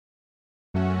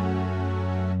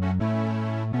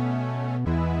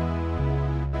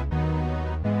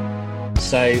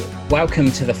So, welcome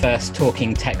to the first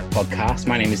Talking Tech podcast.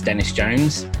 My name is Dennis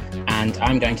Jones, and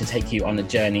I'm going to take you on a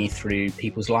journey through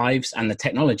people's lives and the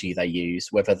technology they use,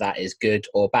 whether that is good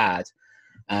or bad.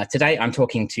 Today, I'm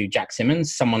talking to Jack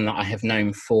Simmons, someone that I have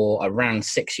known for around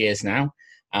 6 years now.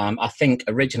 I think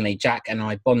originally Jack and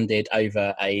I bonded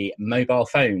over a mobile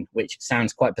phone, which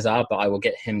sounds quite bizarre, but I will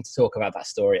get him to talk about that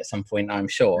story at some point, I'm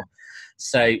sure.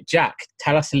 So, Jack,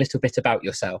 tell us a little bit about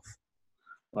yourself.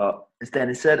 Well, as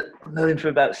Dennis said, I've known him for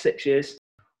about 6 years.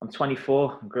 I'm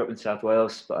 24. I grew up in South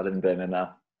Wales, but I live in Birmingham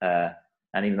now.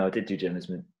 And even though I did do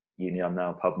journalism at uni, I'm now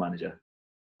a pub manager.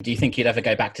 Do you think you'd ever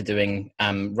go back to doing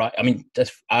right? I mean,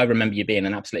 I remember you being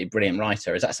an absolutely brilliant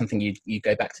writer. Is that something you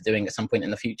go back to doing at some point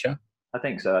in the future? I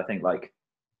think so. I think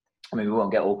we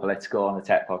won't get all political on the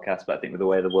tech podcast, but I think with the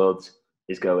way the world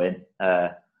is going,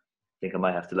 I think I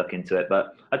might have to look into it.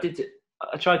 But I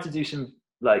tried to do some,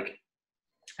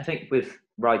 I think with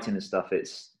writing and stuff,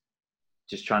 it's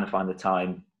just trying to find the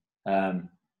time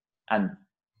and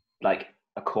like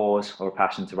a cause or a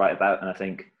passion to write about. And I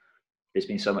think there's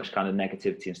been so much kind of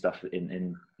negativity and stuff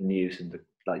in the news and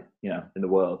in the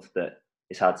world that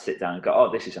it's hard to sit down and go,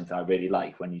 oh, this is something I really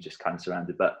like, when you just kind of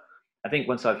surrounded. But I think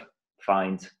once I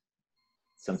find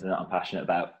something that I'm passionate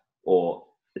about, or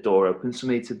the door opens for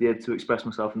me to be able to express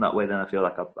myself in that way, then I feel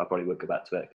like I probably would go back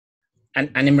to it. And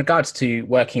in regards to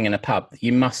working in a pub,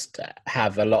 you must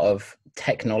have a lot of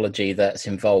technology that's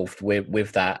involved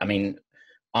with that. I mean,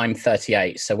 I'm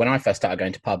 38, so when I first started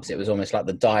going to pubs, it was almost like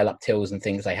the dial-up tills and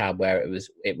things they had, where it was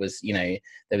there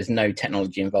was no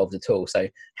technology involved at all. So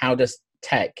how does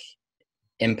tech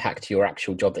impact your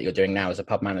actual job that you're doing now as a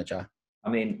pub manager? I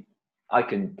mean, I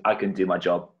can do my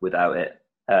job without it.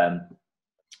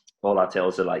 All our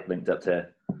tills are linked up to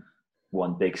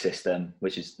one big system,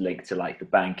 which is linked to the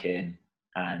banking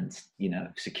and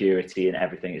security and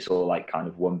everything. It's all kind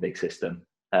of one big system.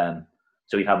 So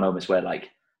we've had moments where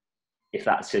if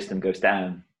that system goes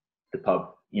down, the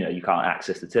pub, you can't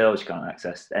access the tills, you can't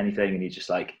access anything, and you're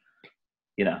just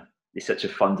it's such a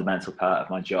fundamental part of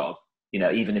my job.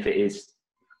 Even if it's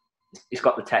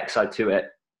got the tech side to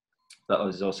it, but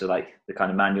there's also the kind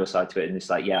of manual side to it, and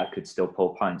it's I could still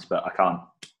pull pints, but I can't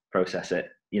process it.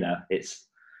 It's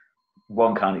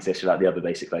one can't exist without the other,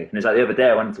 basically. And it's the other day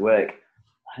I went to work,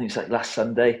 I think it's last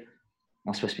Sunday,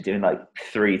 I'm supposed to be doing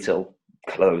 3 till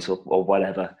close or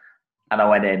whatever. And I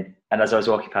went in, and as I was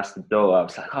walking past the door, I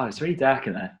was like, oh, it's really dark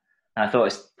in there. And I thought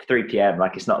it's 3 p.m,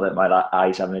 it's not that my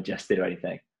eyes haven't adjusted or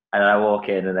anything. And then I walk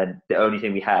in, and then the only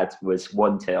thing we had was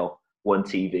one till, one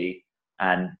TV,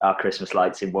 and our Christmas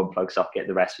lights in one plug socket.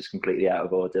 The rest was completely out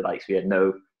of order. So we had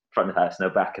no front of house, no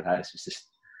back of house. It was just,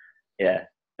 yeah.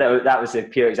 That was a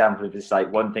pure example of just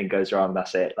one thing goes wrong,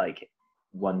 that's it.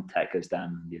 One tech goes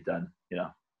down and you're done,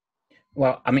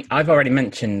 Well, I mean, I've already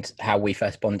mentioned how we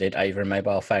first bonded over a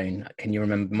mobile phone. Can you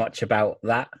remember much about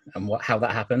that and how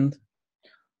that happened?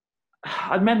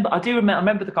 I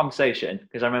remember the conversation,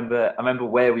 because I remember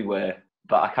where we were,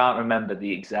 but I can't remember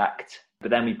the exact.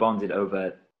 But then we bonded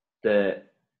over the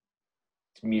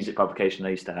music publication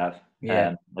I used to have.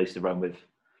 Yeah. I used to run with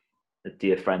a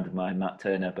dear friend of mine, Matt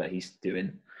Turner, but he's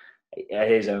doing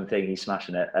his own thing. He's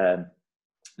smashing it. And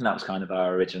that was kind of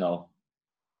our original,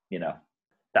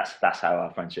 that's how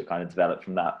our friendship kind of developed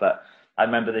from that. But I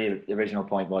remember the original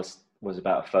point was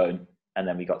about a phone, and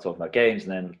then we got talking about games,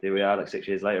 and then here we are 6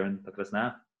 years later, and look at us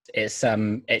now. It's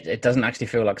it doesn't actually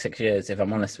feel like 6 years, if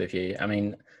I'm honest with you. I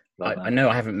mean, I know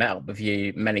I haven't met up with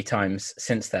you many times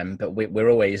since then, but we're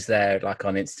always there,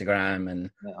 on Instagram,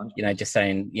 and just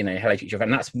saying hello to each other.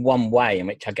 And that's one way in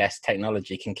which I guess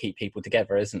technology can keep people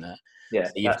together, isn't it?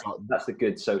 Yeah, so that's the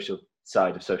good social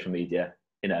side of social media,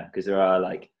 because there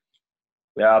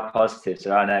are positives,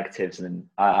 there are negatives, and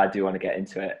I do want to get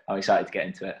into it. I'm excited to get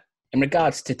into it. In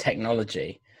regards to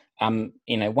technology, one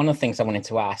of the things I wanted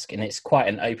to ask, and it's quite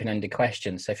an open-ended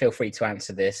question, so feel free to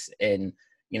answer this in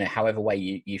however way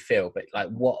you feel, but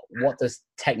what does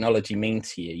technology mean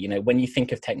to you? When you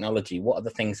think of technology, what are the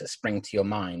things that spring to your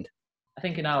mind? I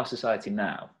think in our society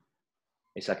now,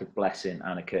 it's a blessing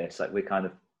and a curse. We're kind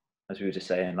of, as we were just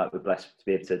saying, we're blessed to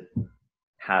be able to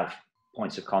have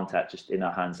points of contact just in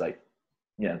our hands,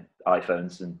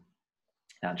 iPhones and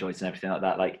Androids and everything like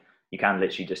that. You can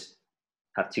literally just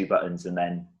have 2 buttons and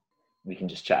then we can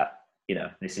just chat.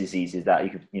 This is as easy as that. You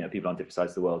could, people on different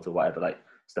sides of the world or whatever,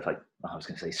 stuff I was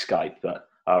going to say Skype, but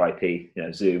RIP,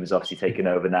 Zoom is obviously taken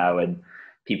over now, and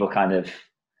people kind of,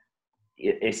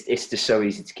 it's just so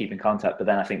easy to keep in contact. But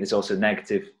then I think there's also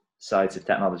negative sides of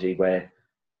technology where,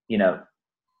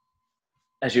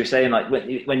 as you were saying,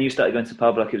 when you started going to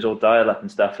public, it was all dial-up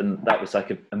and stuff, and that was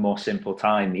a more simple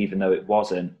time, even though it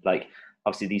wasn't.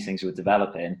 Obviously these things were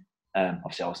developing,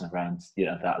 Obviously I wasn't around,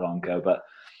 that long ago, but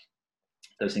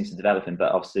those things are developing.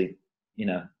 But obviously,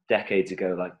 decades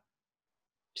ago, like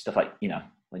stuff like,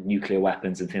 like nuclear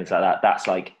weapons and things like that, that's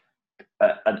like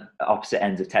an opposite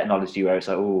end of technology where it's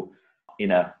like,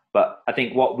 but I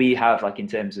think what we have, like in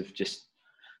terms of just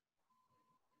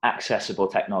accessible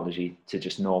technology to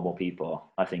just normal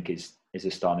people, I think is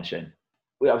astonishing.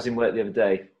 I was in work the other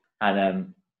day,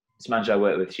 and this manager I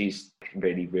work with, she's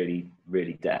really, really,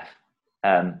 really deaf.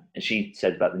 And she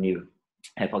said about the new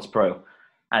AirPods Pro,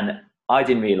 and I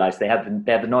didn't realize they had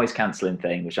the noise cancelling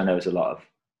thing, which I know is a lot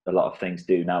of things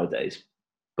do nowadays,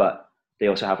 but they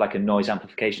also have like a noise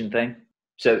amplification thing.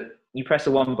 So you press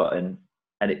the one button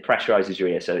and it pressurizes your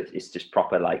ear, so it's just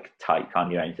proper like tight, can't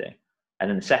hear anything. And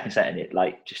then the second setting, it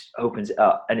like just opens it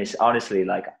up, and it's honestly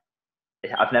like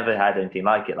I've never had anything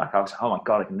like it. Like I was, oh my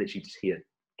god, I can literally just hear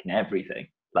everything.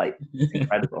 Like it's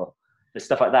incredible. There's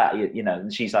stuff like that,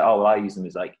 And she's like, oh well, I use them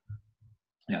as like,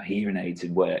 hearing aids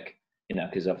in work,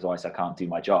 because otherwise I can't do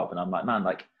my job. And I'm like, man,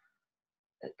 like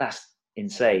that's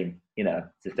insane,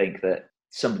 to think that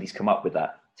somebody's come up with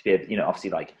that to be able, obviously,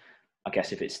 like I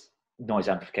guess if it's noise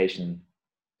amplification,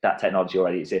 that technology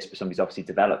already exists, but somebody's obviously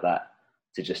developed that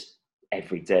to just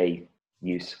everyday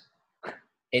use.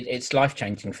 It's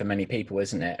life-changing for many people,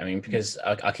 isn't it? I mean, because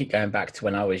I keep going back to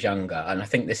when I was younger, and I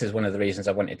think this is one of the reasons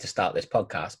I wanted to start this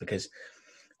podcast, because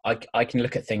I can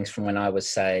look at things from when I was,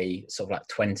 say, sort of like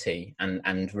 20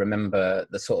 and remember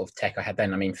the sort of tech I had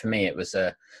then. I mean, for me, it was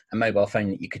a mobile phone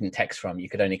that you couldn't text from, you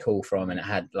could only call from, and it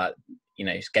had like,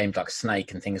 games like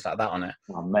Snake and things like that on it.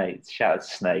 Oh, mate, shout out to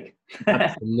Snake.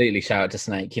 Absolutely shout out to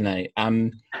Snake,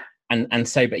 And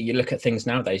so, but you look at things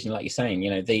nowadays, and like you're saying,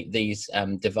 these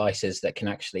devices that can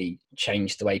actually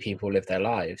change the way people live their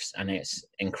lives. And it's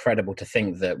incredible to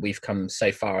think that we've come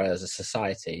so far as a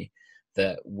society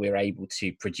that we're able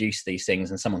to produce these things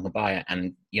and someone can buy it.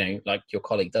 And, like your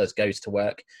colleague goes to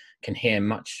work, can hear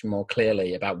much more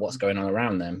clearly about what's going on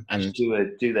around them. And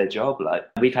do their job. Like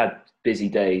we've had busy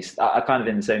days. I kind of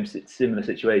in the similar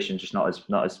situation, just not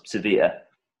as severe,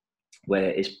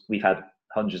 where we've had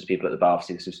hundreds of people at the bar.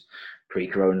 Obviously, this was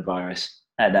pre-coronavirus,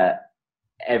 and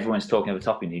everyone's talking over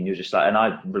top of you, and you're just like, and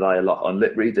I rely a lot on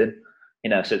lip reading,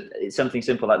 so it's something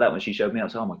simple like that. When she showed me, I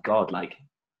was like, oh my god, like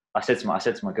I said to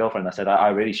my girlfriend, I said, I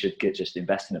really should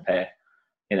invest in a pair,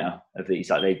 of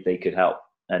these. Like they could help.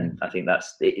 And I think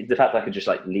that's the fact that I could just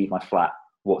like leave my flat,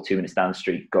 walk 2 minutes down the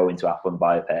street, go into Apple and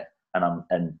buy a pair,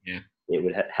 and it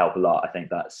would help a lot. I think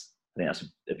that's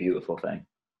a beautiful thing.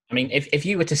 I mean, if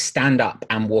you were to stand up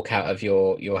and walk out of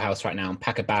your house right now and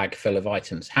pack a bag full of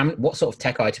items, what sort of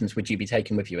tech items would you be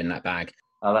taking with you in that bag?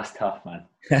 Oh, that's tough, man.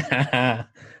 I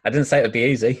didn't say it would be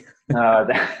easy. No,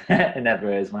 it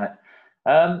never is, mate.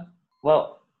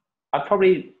 Well, I'd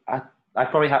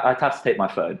have to take my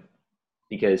phone,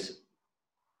 because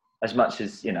as much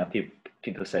as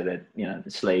people say that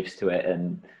slaves to it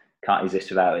and can't exist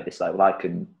without it, it's like, well, I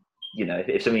can.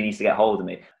 If somebody needs to get hold of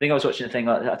me. I think I was watching a thing,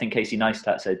 I think Casey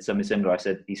Neistat said something similar.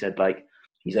 He said like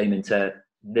he's aiming to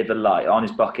live a life on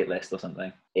his bucket list or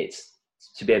something. It's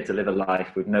to be able to live a life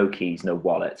with no keys, no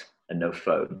wallet, and no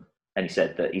phone. And he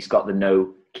said that he's got the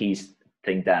no keys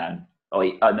thing down,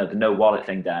 the no wallet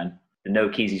thing down, the no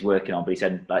keys he's working on. But he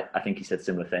said, like, I think he said a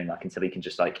similar thing, like until he can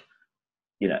just like,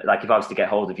 like if I was to get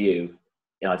hold of you,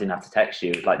 I didn't have to text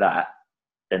you like that,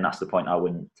 then that's the point. I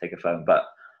wouldn't take a phone, but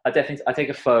I take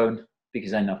a phone, because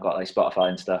then I've got like Spotify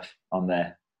and stuff on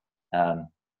there. And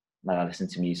I listen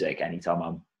to music anytime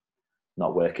I'm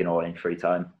not working or in free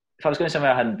time. If I was going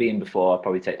somewhere I hadn't been before, I'd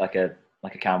probably take like a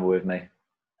camera with me.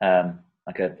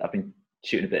 I've been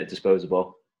shooting a bit of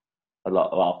disposable a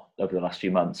lot, over the last few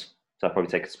months. So I'd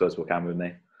probably take a disposable camera with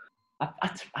me.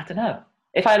 I don't know.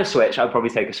 If I had a Switch, I'd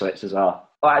probably take a Switch as well.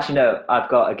 Oh, actually, no, I've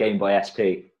got a Game Boy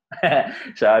SP.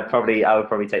 So I would probably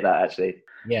take that actually.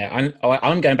 Yeah,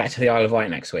 I'm going back to the Isle of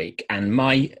Wight next week, and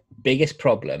my biggest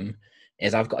problem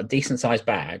is I've got a decent sized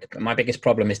bag, but my biggest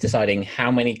problem is deciding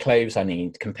how many clothes I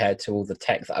need compared to all the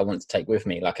tech that I want to take with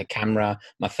me, like a camera,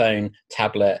 my phone,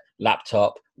 tablet,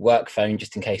 laptop, work phone,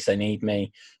 just in case they need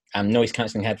me, noise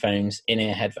cancelling headphones,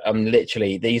 in-ear headphones.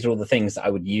 Literally, these are all the things that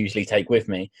I would usually take with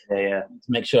me. Yeah. To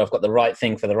make sure I've got the right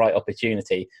thing for the right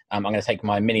opportunity. I'm going to take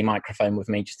my mini microphone with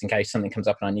me just in case something comes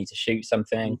up and I need to shoot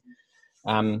something.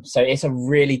 So it's a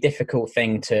really difficult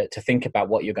thing to think about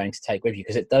what you're going to take with you,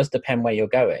 because it does depend where you're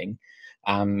going.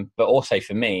 But also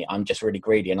for me, I'm just really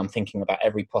greedy, and I'm thinking about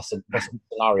every possible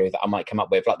scenario that I might come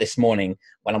up with. Like this morning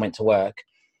when I went to work,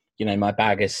 you know, my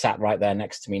bag is sat right there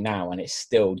next to me now, and it's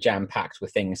still jam packed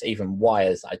with things, even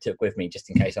wires that I took with me just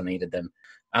in case I needed them.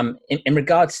 In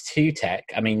regards to tech,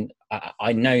 I mean,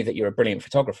 I know that you're a brilliant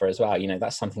photographer as well. You know,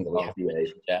 that's something that we have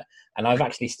mentioned yet. And I've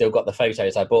actually still got the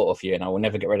photos I bought off you, and I will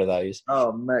never get rid of those.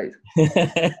 Oh, mate.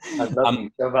 I love you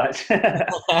so much.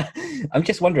 I'm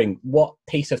just wondering, what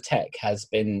piece of tech has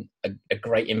been a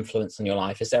great influence on your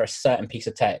life? Is there a certain piece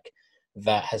of tech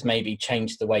that has maybe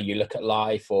changed the way you look at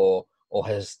life, or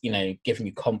has, you know, given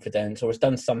you confidence, or has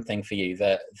done something for you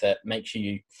that makes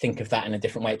you think of that in a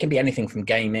different way? It can be anything from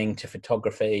gaming to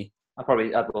photography.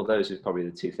 Well, those are probably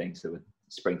the two things that would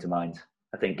spring to mind.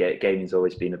 I think gaming's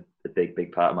always been a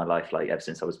big part of my life. Like ever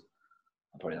since I was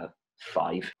probably like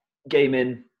 5,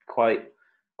 gaming quite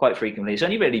frequently. It's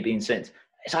only really been since,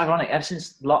 it's ironic, ever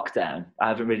since lockdown, I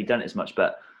haven't really done it as much.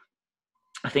 But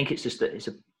I think it's just that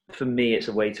for me, it's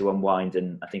a way to unwind,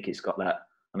 and I think it's got that.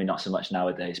 I mean, not so much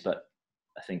nowadays, but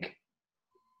I think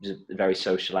there's a very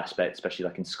social aspect, especially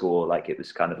like in school. Like it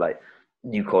was kind of like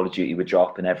new Call of Duty would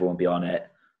drop and everyone would be on it.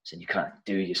 So you kind of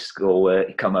do your schoolwork,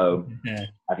 you come home,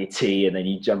 have your tea, and then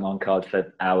you jump on COD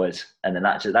for hours. And then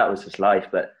that was just life.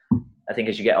 But I think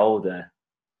as you get older,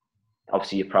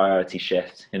 obviously your priorities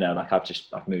shift. You know, like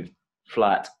I've moved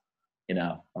flat, you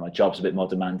know, and my job's a bit more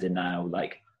demanding now.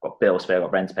 Like I've got bills to pay, I've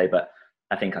got rent to pay. But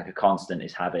I think like a constant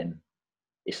is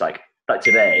it's like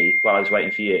today, while I was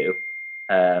waiting for you,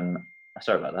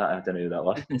 sorry about that, I don't know who that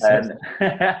was.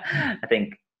 I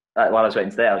think while I was waiting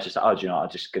today, I was just like, do you know what, I'm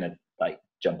just going to like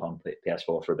jump on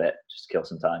PS4 for a bit, just kill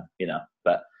some time, you know.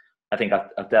 But I think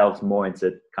I've delved more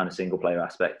into kind of single player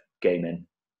aspect gaming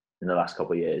in the last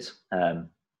couple of years,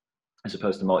 as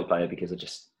opposed to multiplayer, because I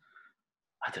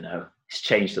don't know, it's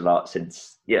changed a lot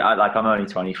since, I'm only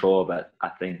 24, but I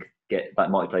think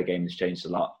multiplayer gaming has changed a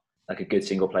lot. Like a good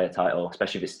single player title,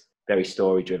 especially if it's very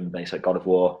story driven based, like God of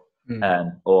War,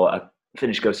 or I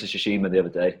finished Ghost of Tsushima the other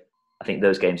day. I think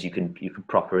those games you can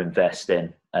proper invest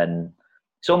in, and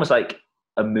it's almost like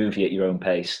a movie at your own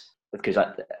pace. Because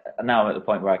now I'm at the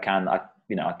point where I'm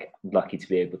lucky to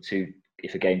be able to,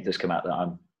 if a game does come out that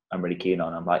I'm really keen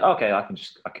on, I'm like, okay, I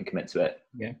can commit to it.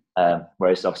 Yeah.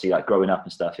 Whereas obviously like growing up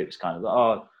and stuff, it was kind of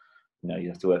like, you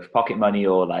have to work for pocket money,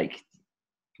 or like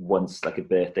once like a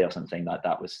birthday or something like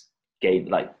that was game,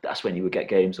 like that's when you would get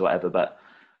games or whatever. But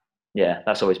yeah,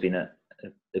 that's always been a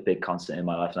big constant in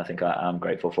my life, and I think I'm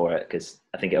grateful for it, because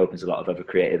I think it opens a lot of other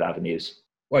creative avenues.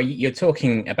 Well, you're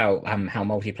talking about how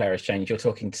multiplayer has changed. You're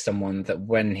talking to someone that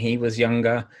when he was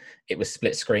younger, it was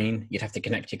split screen. You'd have to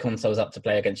connect your consoles up to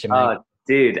play against your mate. Oh,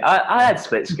 dude, I had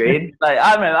split screen. Like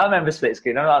I remember split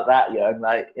screen. I'm not that young.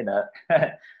 Like, you know,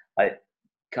 like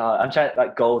God, I'm trying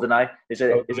like GoldenEye.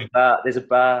 There's a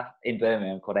bar in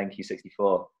Birmingham called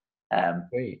NQ64.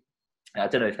 I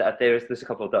don't know if there's a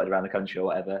couple of dotted around the country or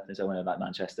whatever. There's one in like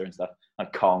Manchester and stuff,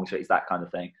 like Kong, so it's that kind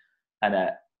of thing. And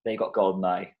they got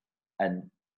GoldenEye, and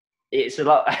it's a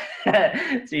lot.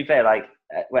 To be fair, like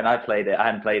when I played it, I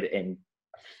hadn't played it in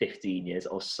 15 years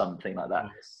or something like that.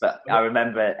 Nice. But I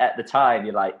remember at the time,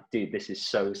 you're like, dude, this is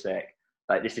so sick.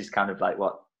 Like this is kind of like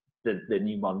what the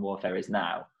new Modern Warfare is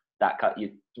now.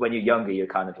 When you're younger, you're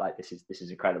kind of like, this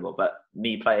is incredible. But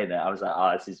me playing it, I was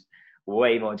like, this is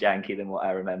way more janky than what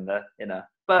I remember, you know.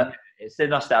 But it's the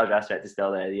nostalgia aspect is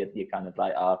still there. You're kind of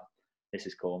like, this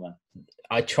is cool, man.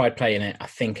 I tried playing it, I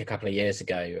think, a couple of years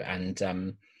ago,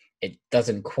 and it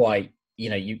doesn't quite, you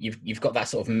know, you've got that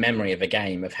sort of memory of a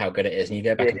game of how good it is, and you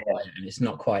go back and play it, and it's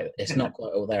not quite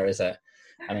all there, is it?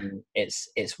 I mean,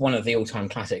 it's one of the all-time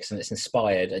classics, and it's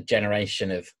inspired a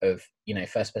generation of you know,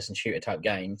 first-person shooter type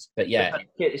games. But yeah,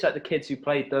 it's like the kids who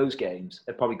played those games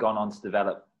have probably gone on to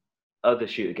develop other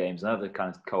shooter games and other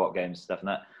kinds of co-op games and stuff and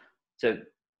that. So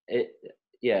I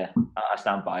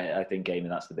stand by it. I think gaming,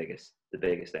 that's the biggest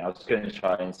thing. I was going to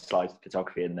try and slide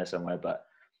photography in there somewhere, but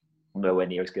I'm nowhere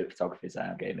near as good at photography as I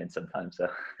am gaming sometimes. So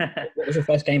what was your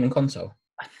first gaming console?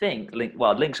 I think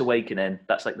Link's Awakening.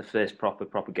 That's like the first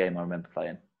proper game I remember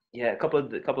playing. Yeah, a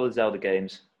couple of Zelda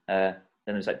games. Then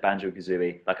there's like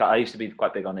Banjo-Kazooie. Like I used to be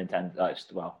quite big on Nintendo.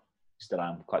 Still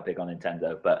am quite big on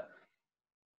Nintendo. But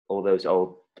all those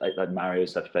old like Mario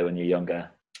stuff to play when you're younger.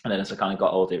 And then as I kind of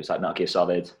got older, it was like Metal Gear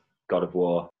Solid, God of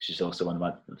War, which is also one of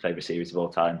my favorite series of all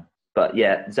time. But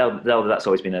yeah, Zelda, that's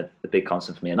always been a big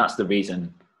constant for me, and that's the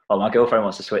reason. Well, my girlfriend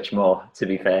wants to switch more, to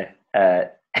be fair,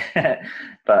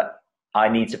 but I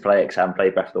need to play it because I haven't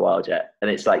played Breath of the Wild yet, and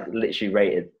it's like literally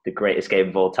rated the greatest game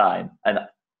of all time. And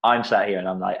I'm sat here and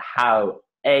I'm like,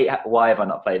 why have I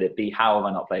not played it? B, how have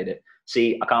I not played it?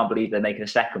 C, I can't believe they're making a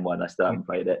second one. I still haven't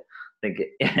played it. But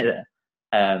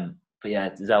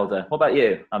yeah, Zelda. What about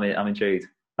you? I'm intrigued.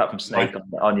 Apart from Snake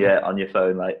on your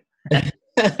phone, like.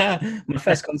 My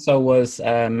first console was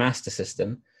Master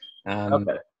System.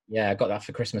 Okay. Yeah, I got that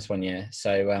for Christmas one year.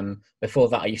 So before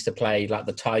that, I used to play like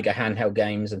the Tiger handheld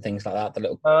games and things like that. The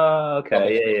little Oh,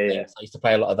 okay. Yeah. games. I used to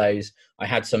play a lot of those. I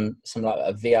had some like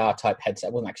a VR type headset.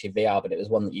 It wasn't actually VR, but it was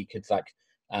one that you could like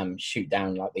shoot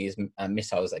down like these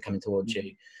missiles that are coming towards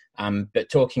you. But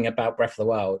talking about Breath of the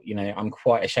Wild, you know, I'm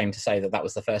quite ashamed to say that that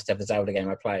was the first ever Zelda game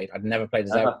I played. I'd never played a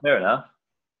Zelda. Fair enough.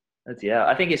 Yeah,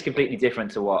 I think it's completely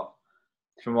different to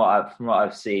from what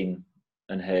I've seen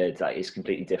and heard. Like, it's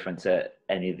completely different to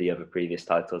any of the other previous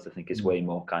titles. I think it's way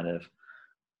more kind of,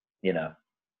 you know,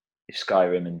 if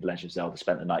Skyrim and Legend of Zelda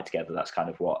spent the night together, that's kind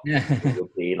of what it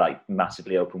would be, like,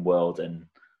 massively open world, and,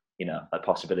 you know, like,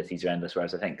 possibilities are endless.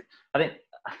 Whereas I think the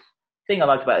thing I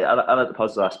like about it, I like the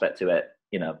puzzle aspect to it,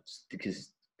 you know, because it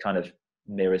kind of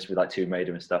mirrors with like Tomb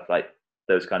Raider and stuff, like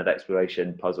those kind of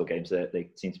exploration puzzle games. They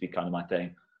seem to be kind of my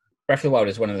thing. Breath of the Wild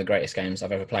is one of the greatest games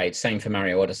I've ever played. Same for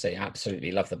Mario Odyssey. I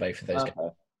absolutely love the both of those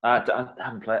games. I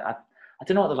haven't played. I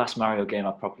don't know what the last Mario game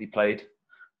I properly played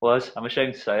was. I'm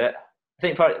ashamed to say it. I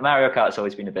think probably Mario Kart's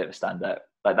always been a bit of a standout.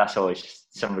 Like, that's always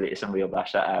just somebody will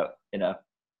bash that out, you know.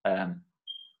 And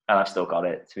I've still got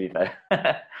it, to be fair.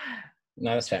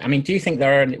 No, that's fair. I mean, do you think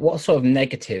what sort of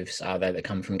negatives are there that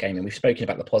come from gaming? We've spoken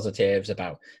about the positives,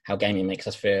 about how gaming makes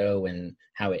us feel and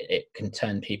how it can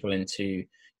turn people into,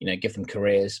 you know, give them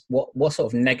careers. What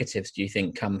sort of negatives do you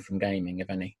think come from gaming, if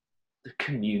any? The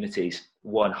communities,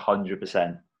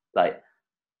 100%. Like,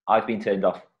 I've been turned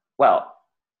off. Well,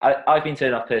 I've been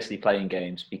turned off personally playing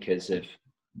games because of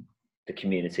the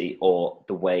community or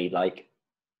the way, like,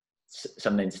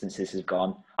 some instances have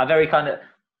gone. I'm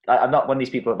not one of these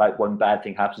people that, like, one bad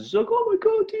thing happens, it's like, oh my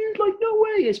god, dude, like, no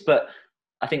way. But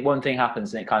I think one thing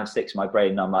happens and it kind of sticks in my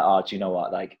brain, and I'm like, oh, do you know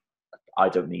what? Like, I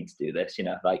don't need to do this, you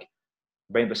know? Like,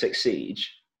 Rainbow Six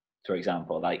Siege, for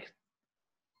example, like,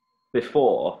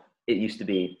 before, it used to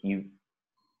be you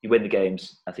win the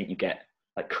games, I think you get,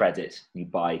 like, credits, you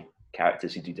buy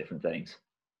characters who do different things.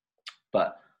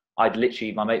 But my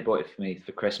mate bought it for me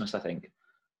for Christmas, I think,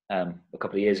 a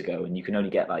couple of years ago, and you can only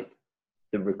get, like,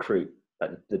 the recruit,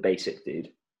 like the basic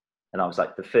dude. And I was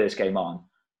like the first game on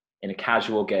in a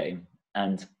casual game,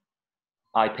 and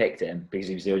I picked him because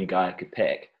he was the only guy I could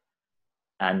pick.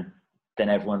 And then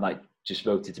everyone, like, just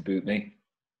voted to boot me.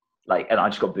 Like, and I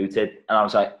just got booted, and I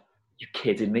was like, you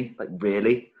kidding me? Like,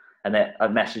 really? And then a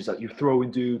message like, you're throwing,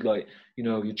 dude, like, you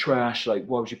know, you're trash, like,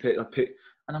 why would you pick?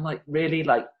 And I'm like, really?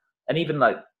 Like, and even,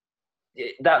 like,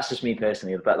 that's just me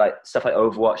personally, but, like, stuff like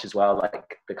Overwatch as well,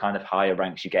 like the kind of higher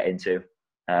ranks you get into,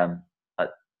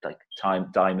 like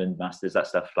Diamond Masters, that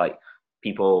stuff, like,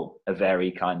 people are very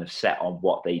kind of set on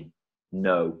what they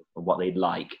know and what they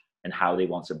like and how they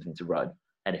want something to run.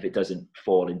 And if it doesn't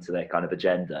fall into their kind of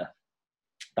agenda,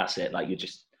 that's it. Like,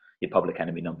 you're public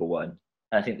enemy number one.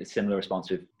 And I think the similar response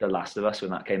with The Last of Us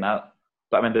when that came out.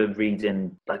 But I remember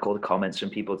reading, like, all the comments from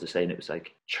people just saying it was,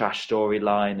 like, trash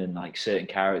storyline and, like, certain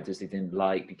characters they didn't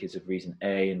like because of reason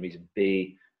A and reason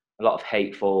B. A lot of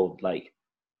hateful, like,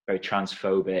 very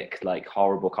transphobic, like,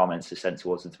 horrible comments are sent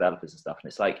towards the developers and stuff. And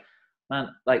it's like,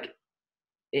 man, like,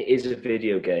 it is a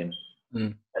video game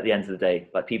at the end of the day.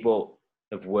 Like, people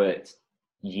have worked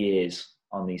years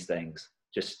on these things,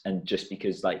 just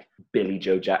because, like, Billy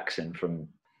Joe Jackson from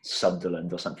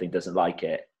Sunderland or something doesn't like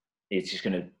it, it's just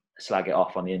going to slag it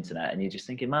off on the internet. And you're just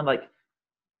thinking, man, like,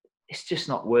 it's just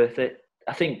not worth it,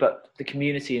 I think. But the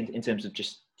community in terms of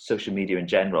just social media in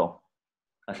general,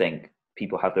 I think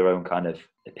people have their own kind of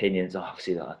opinions.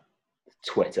 Obviously,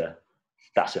 Twitter,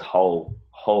 that's a whole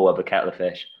other kettle of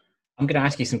fish. I'm going to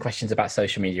ask you some questions about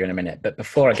social media in a minute, but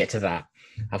before I get to that,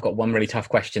 I've got one really tough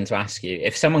question to ask you.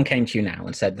 If someone came to you now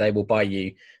and said they will buy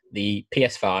you the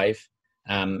PS5,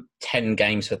 10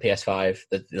 games for PS5,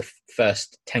 the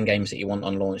first 10 games that you want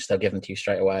on launch, they'll give them to you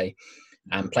straight away,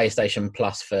 PlayStation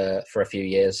Plus for a few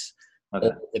years,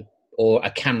 okay, or a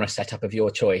camera setup of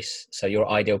your choice, so your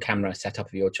ideal camera setup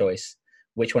of your choice,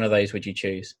 which one of those would you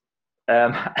choose?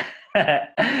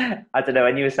 I don't know.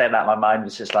 When you were saying that, my mind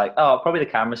was just like, oh, probably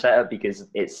the camera setup, because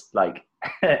it's like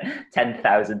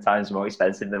 10,000 times more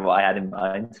expensive than what I had in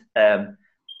mind.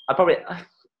 I'll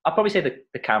probably say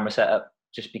the camera setup,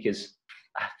 just because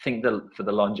I think for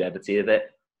the longevity of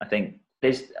it, I think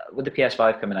with the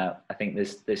PS5 coming out, I think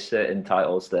there's certain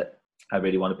titles that I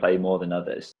really want to play more than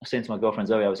others. I was saying to my girlfriend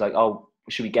Zoe, I was like, oh,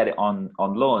 should we get it on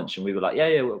launch? And we were like,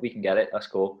 yeah, we can get it. That's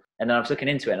cool. And then I was looking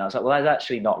into it and I was like, well, there's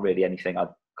actually not really anything I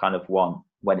kind of want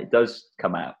when it does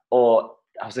come out. Or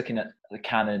I was looking at the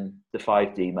Canon, the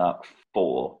 5D Mark IV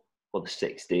or the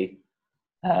 60.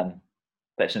 But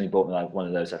if somebody bought me like one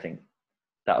of those, I think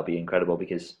that would be incredible,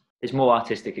 because it's more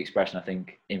artistic expression, I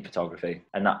think, in photography,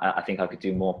 and that, I think I could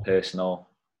do more personal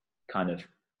kind of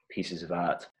pieces of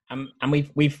art. And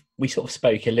we sort of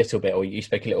spoke a little bit, or you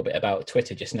spoke a little bit about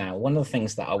Twitter just now. One of the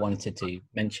things that I wanted to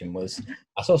mention was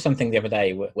I saw something the other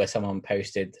day where someone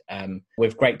posted,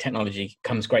 with great technology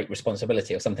comes great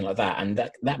responsibility, or something like that. And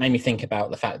that made me think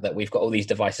about the fact that we've got all these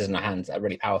devices in our hands that are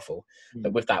really powerful.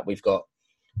 But with that, we've got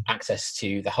access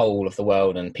to the whole of the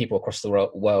world and people across the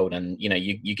world. And, you know,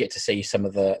 you get to see some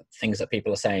of the things that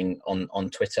people are saying on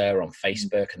Twitter, on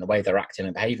Facebook, and the way they're acting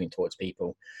and behaving towards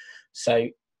people. So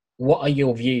what are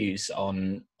your views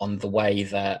on the way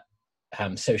that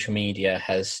social media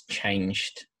has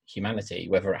changed humanity,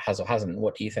 whether it has or hasn't?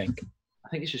 What do you think? I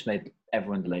think it's just made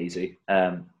everyone lazy.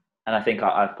 And I think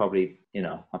I've probably,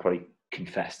 I probably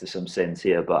confess to some sins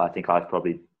here, but I think I've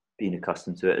probably been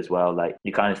accustomed to it as well. Like,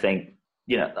 you kind of think,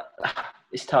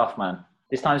 it's tough, man.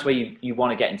 There's times where you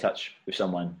want to get in touch with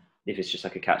someone, if it's just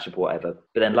like a catch up or whatever,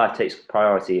 but then life takes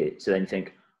priority. So then you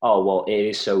think, oh, well, it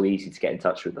is so easy to get in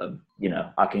touch with them.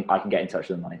 I can get in touch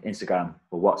with them on Instagram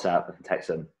or WhatsApp. I can text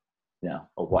them,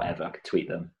 or whatever. I could tweet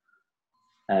them.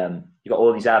 You've got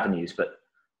all these avenues, but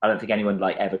I don't think anyone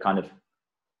ever kind of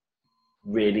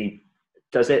really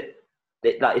does it.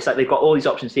 It's like they've got all these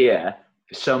options here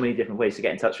for so many different ways to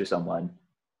get in touch with someone,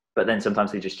 but then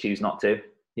sometimes they just choose not to.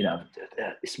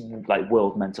 It's like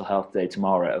World Mental Health Day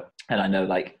tomorrow, and I know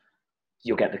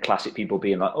you'll get the classic people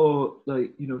being like, oh,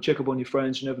 check up on your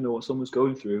friends. You never know what someone's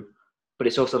going through. But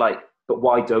it's also but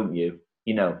why don't you?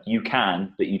 You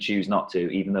can, but you choose not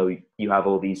to, even though you have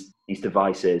all these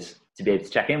devices to be able to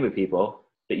check in with people,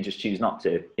 but you just choose not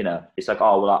to. It's like,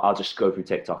 oh, well, I'll just go through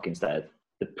TikTok instead.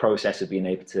 The process of being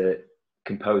able to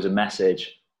compose a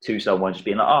message to someone, just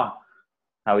being like, oh,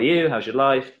 how are you? How's your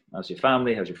life? How's your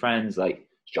family? How's your friends? Is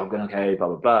job going okay? Blah,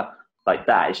 blah, blah.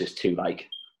 That is just too,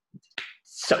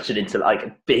 such an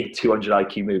a big 200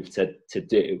 IQ move to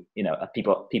do.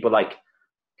 People like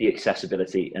the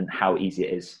accessibility and how easy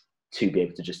it is to be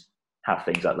able to just have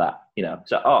things like that.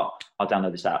 So, oh, I'll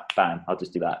download this app, bam, I'll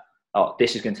just do that. Oh,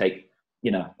 this is going to take,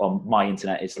 on my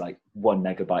internet it's 1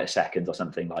 megabyte a second or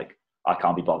something. I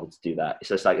can't be bothered to do that. It's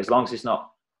just as long as it's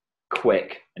not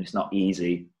quick and it's not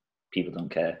easy, people don't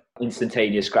care.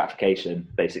 Instantaneous gratification,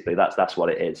 basically. That's what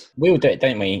it is. We all do it,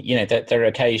 don't we? There are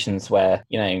occasions where,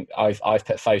 I've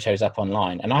put photos up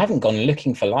online and I haven't gone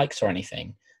looking for likes or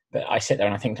anything, but I sit there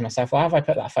and I think to myself, why have I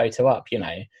put that photo up,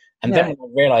 And then when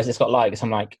I realise it's got likes, I'm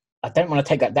like, I don't want to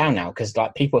take that down now, because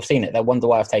people have seen it. They'll wonder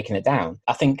why I've taken it down.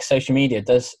 I think social media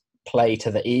does play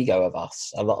to the ego of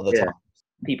us a lot of the time.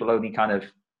 People only kind of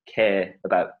care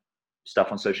about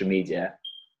stuff on social media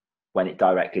when it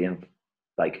directly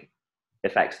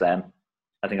affects them.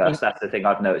 I think that's the thing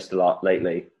I've noticed a lot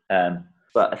lately.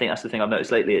 But I think that's the thing I've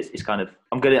noticed lately. It's kind of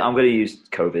I'm gonna use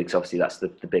COVID because obviously that's the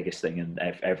biggest thing in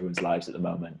everyone's lives at the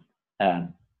moment.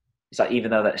 It's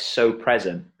even though that's so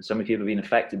present, so many people have been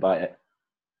affected by it,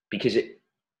 because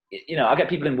I get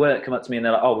people in work come up to me and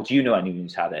they're like, oh, well, do you know anyone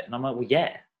who's had it? And I'm like, well,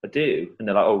 yeah, I do. And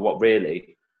they're like, oh, what,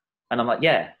 really? And I'm like,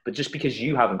 yeah, but just because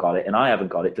you haven't got it and I haven't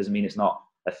got it doesn't mean it's not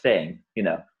a thing.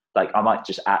 I might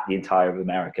just at the entire of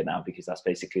America now, because that's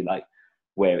basically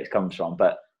where it comes from.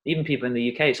 But even people in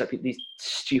the UK, it's these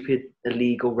stupid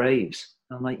illegal raves.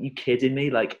 And I'm like, you kidding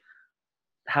me?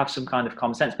 Have some kind of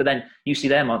common sense. But then you see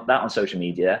them on social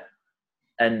media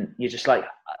and you're just like,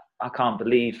 I can't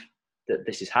believe that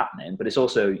this is happening. But it's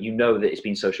also, that it's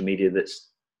been social media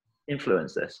that's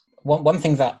influenced this. One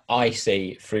thing that I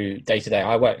see through day to day,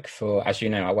 I work for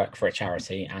a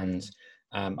charity, and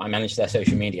I manage their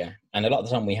social media, and a lot of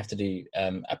the time we have to do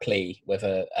a plea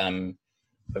whether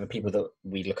people that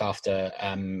we look after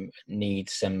need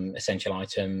some essential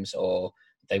items, or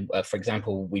they, for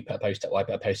example, I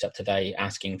put a post up today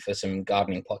asking for some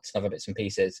gardening pots and other bits and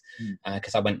pieces,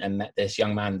 because I went and met this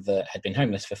young man that had been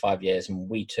homeless for 5 years, and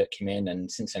we took him in,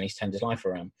 and since then he's turned his life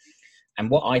around. And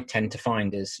what I tend to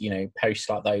find is, posts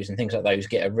like those and things like those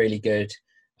get a really good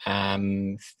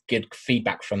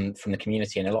feedback from the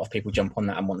community, and a lot of people jump on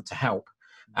that and want to help.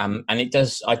 And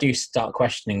I do start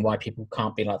questioning why people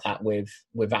can't be like that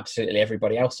with absolutely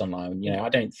everybody else online. I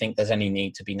don't think there's any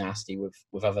need to be nasty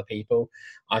with other people.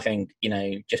 I think,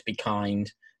 just be kind.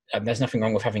 There's nothing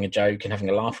wrong with having a joke and having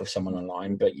a laugh with someone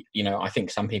online, but I think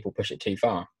some people push it too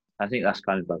far. I think that's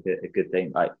kind of a good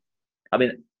thing. I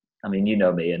mean, you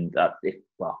know me, and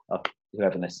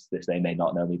whoever this they may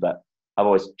not know me, but I've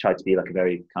always tried to be a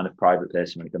very kind of private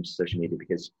person when it comes to social media,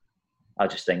 because I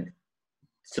just think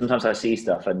sometimes I see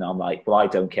stuff and I'm like, well, I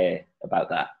don't care about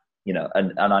that,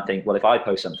 and I think, well, if I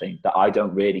post something that I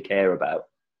don't really care about,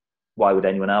 why would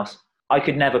anyone else? I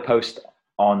could never post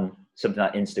on something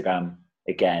like Instagram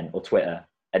again or Twitter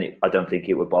and I don't think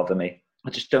it would bother me. I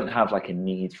just don't have like a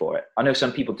need for it. I know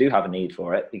some people do have a need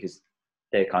for it because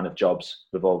their kind of jobs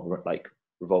revolve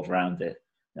around it.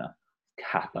 You know,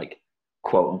 like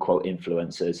quote unquote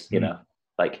influencers. You know,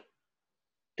 like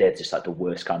they're just like the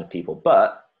worst kind of people.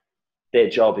 But their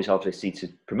job is obviously to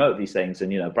promote these things,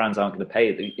 and you know, brands aren't going to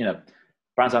pay.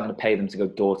 Brands aren't going to pay them to go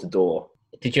door to door.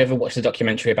 Did you ever watch the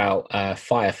documentary about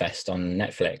Firefest on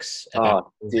Netflix?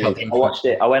 Oh, dude, I watched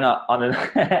it. I went on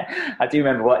I do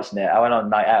remember watching it. I went on a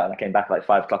night out and I came back at like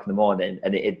 5 o'clock in the morning,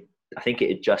 and I think it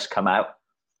had just come out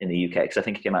in the UK, because I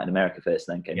think it came out in America first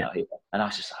and then came out here. And I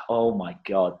was just like, oh my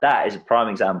God, that is a prime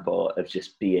example of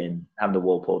just having the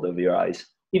wool pulled over your eyes.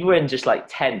 People were in just like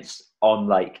tents on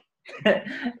like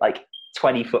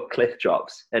 20-foot cliff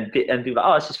drops, and people were like,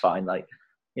 oh, it's just fine. Like,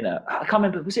 you know, I can't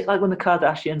remember. Was it like when the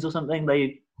Kardashians or something?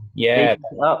 They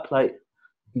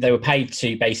were paid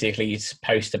to basically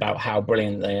post about how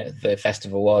brilliant the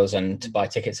festival was and to buy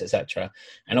tickets, etc.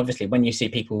 And obviously, when you see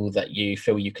people that you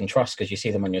feel you can trust because you see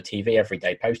them on your TV every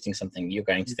day posting something, you're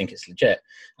going to think it's legit.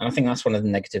 And I think that's one of the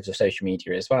negatives of social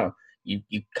media as well.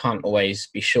 You can't always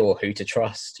be sure who to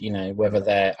trust. You know, whether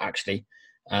they're actually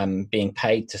being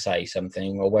paid to say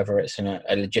something or whether it's a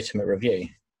legitimate review.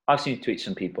 I've seen tweets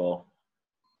from people,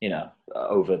 you know,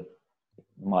 over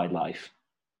my life,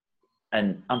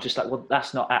 and I'm just like, well,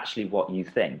 that's not actually what you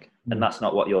think, and that's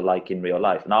not what you're like in real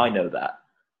life, and I know that,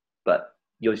 but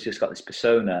you've just got this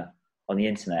persona on the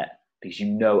internet because you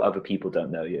know other people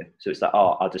don't know you, so it's like,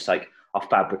 oh, I'll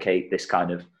fabricate this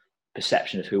kind of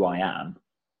perception of who I am,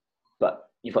 but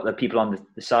you've got the people on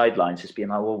the sidelines just being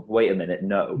like, well, wait a minute,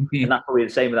 no. And that's probably the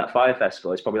same with that Fire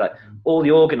Festival. It's probably like all the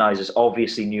organisers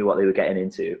obviously knew what they were getting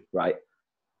into, right?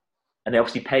 And they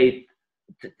obviously paid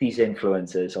these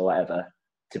influencers or whatever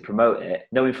to promote it,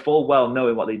 knowing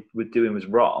what they were doing was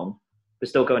wrong, but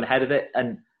still going ahead of it.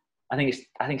 And I think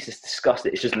it's just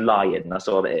disgusting. It's just lying. That's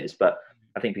all it is. But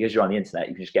I think because you're on the internet,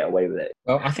 you can just get away with it.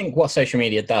 Well, I think what social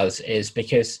media does is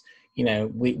because, you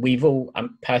know, we've all,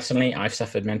 personally, I've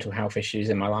suffered mental health issues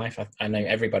in my life. I know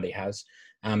everybody has.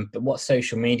 But what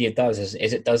social media does is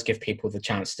it does give people the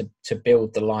chance to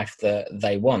build the life that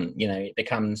they want. You know, it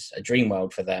becomes a dream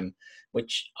world for them,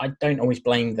 which I don't always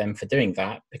blame them for doing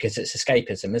that, because it's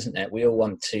escapism, isn't it? We all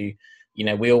want to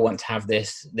have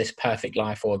this perfect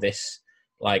life, or this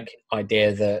like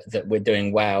idea that we're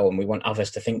doing well, and we want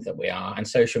others to think that we are. And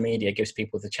social media gives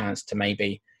people the chance to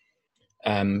maybe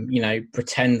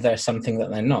pretend they're something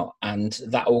that they're not, and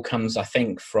that all comes, I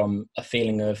think, from a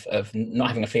feeling of not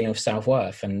having a feeling of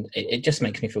self-worth, and it just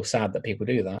makes me feel sad that people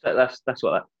do that. That's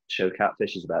what that show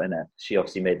Catfish is about, isn't it? She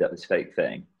obviously made up this fake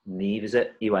thing. Neve, is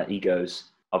it? He goes,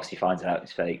 obviously finds out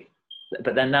it's fake,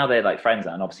 but then now they're like friends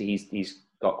now, and obviously he's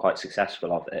got quite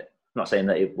successful of it. I'm not saying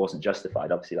that it wasn't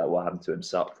justified, obviously, like what happened to him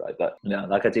sucked, right? But you know,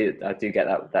 like I do get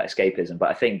that escapism, but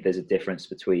I think there's a difference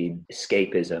between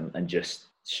escapism and just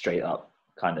straight up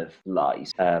kind of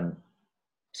lies.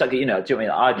 It's like, you know, do you know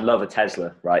what I mean? I'd love a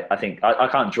Tesla, right? I think I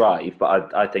can't drive,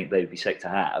 but I think they'd be sick to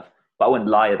have, but I wouldn't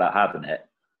lie about having it,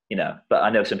 you know. But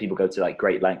I know some people go to like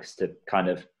great lengths to kind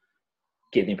of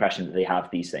give the impression that they have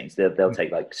these things. They'll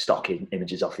take like stock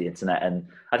images off the internet, and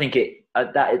I think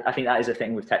I think that is a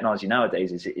thing with technology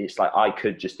nowadays. It's like, I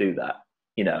could just do that,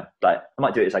 you know, like I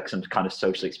might do it as like some kind of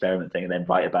social experiment thing, and then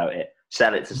write about it,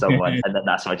 sell it to someone, and then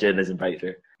that's my journalism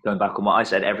breakthrough. Going back on what I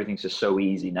said, everything's just so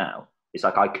easy now. It's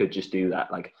like I could just do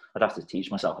that. Like I'd have to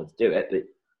teach myself how to do it, but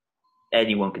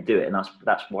anyone could do it, and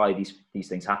that's why these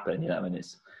things happen, you know. And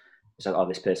it's like, oh,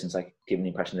 this person's like giving the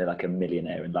impression they're like a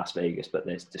millionaire in Las Vegas, but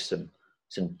there's just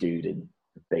some dude in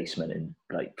the basement in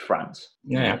like France.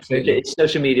 Yeah, absolutely.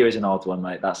 Social media is an odd one,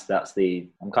 mate.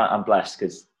 I'm blessed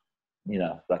because, you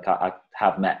know, like I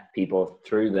have met people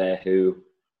through there who,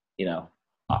 you know,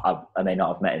 I may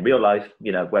not have met in real life,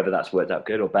 you know, whether that's worked out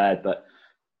good or bad, but,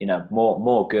 you know,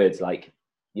 more good, like,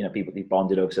 you know, people be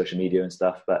bonded over social media and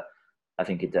stuff. But I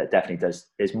think it definitely does.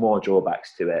 There's more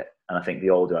drawbacks to it. And I think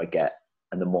the older I get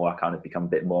and the more I kind of become a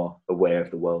bit more aware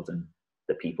of the world and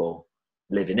the people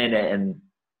living in it and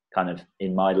kind of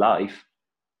in my life,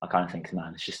 I kind of think,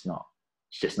 man, it's just not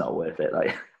worth it.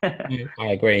 Like,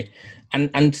 I agree.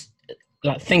 And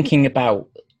like thinking about,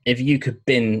 if you could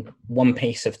bin one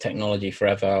piece of technology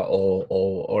forever,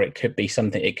 or it could be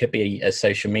something, it could be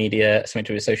something to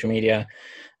do with social media.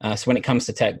 So when it comes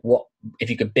to tech, what if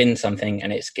you could bin something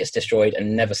and it gets destroyed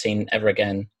and never seen ever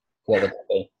again? What would it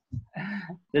be?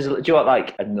 Do you want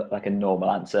like a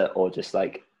normal answer, or just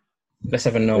like? Let's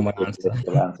have a normal answer.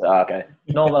 Okay,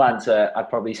 normal answer. I'd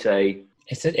probably say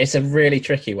it's a really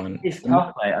tricky one. It's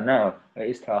tough, mate. I know it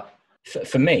is tough.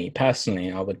 For me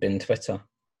personally, I would bin Twitter.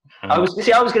 I was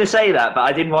going to say that, but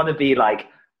I didn't want to be like,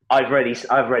 I've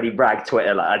already ragged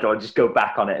Twitter. Like, I don't just go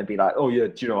back on it and be like, oh yeah,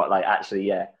 do you know what? Like, actually,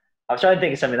 yeah. I'm trying to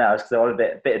think of something else because I want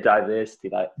a bit of diversity.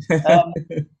 Like,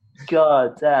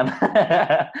 God damn.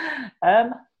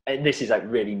 And this is like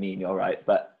really mean, all right,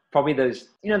 but probably those,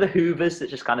 the Hoovers that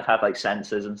just kind of have like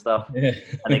sensors and stuff, Yeah.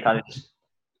 and they kind of just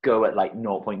go at like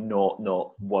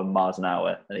 0.001 miles an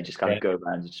hour, and they just kind of go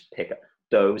around and just pick up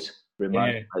those.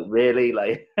 Like, really,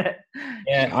 like.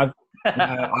 Yeah,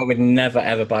 I would never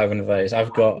ever buy one of those.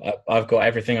 I've got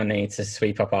everything I need to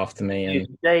sweep up after me. And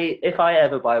if I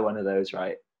ever buy one of those,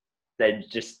 right, then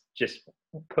just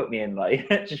put me in, like,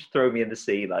 just throw me in the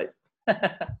sea, like.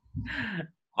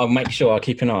 I'll make sure I'll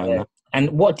keep an eye on that.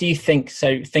 And what do you think?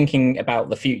 So, thinking about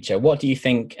the future, what do you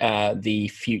think the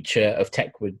future of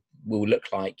tech will look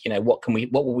like? What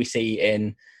will we see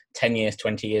in 10 years,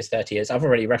 20 years, 30 years? I've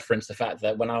already referenced the fact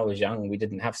that when I was young, we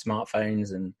didn't have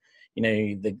smartphones, and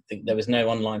there was no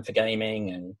online for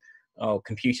gaming, and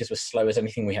computers were slow as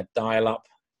anything. We had dial-up,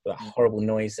 that horrible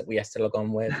noise that we had to log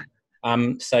on with.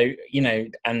 And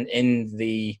in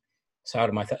the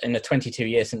 22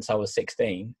 years since I was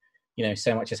 16,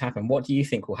 so much has happened. What do you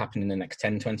think will happen in the next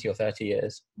 10, 20 or 30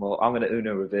 years? Well, I'm going to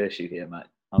Uno reverse you here, mate.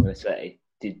 I'm going to say,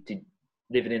 did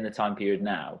living in the time period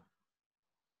now,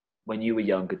 when you were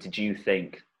younger, did you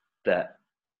think that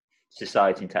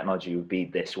society and technology would be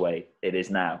this way it is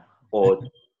now? Or,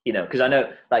 because I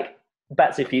know, like,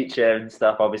 Back to the Future and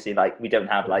stuff, obviously, like, we don't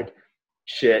have, like,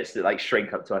 shirts that, like,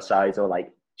 shrink up to our size, or,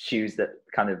 like, shoes that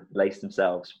kind of lace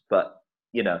themselves. But,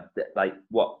 like,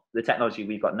 what the technology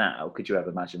we've got now, could you ever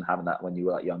imagine having that when you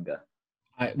were, like, younger?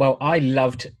 I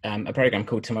loved a program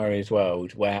called Tomorrow's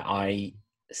World, where I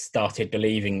started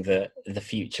believing that the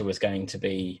future was going to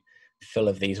be full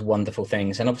of these wonderful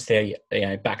things. And obviously,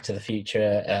 Back to the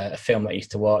Future, a film that I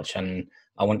used to watch, and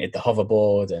I wanted the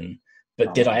hoverboard.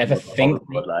 But did I ever think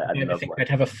I'd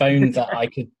have a phone that I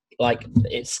could, like,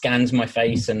 it scans my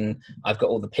face and I've got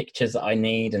all the pictures that I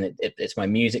need, and it's my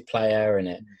music player, and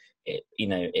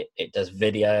it does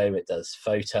video, it does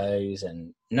photos.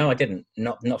 And no, I didn't,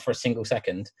 not for a single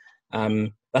second.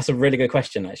 That's a really good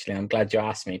question, actually. I'm glad you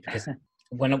asked me, because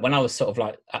when I was sort of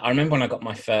like, I remember when I got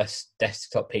my first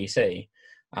desktop PC,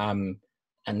 and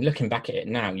looking back at it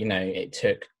now, it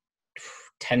took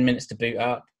 10 minutes to boot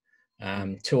up,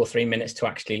 2 or 3 minutes to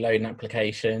actually load an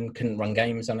application, couldn't run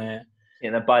games on it.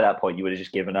 And then by that point, you would have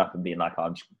just given up and been like,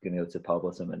 I'm just going to go to the pub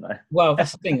or something. Like. Well,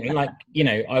 that's the thing. Like,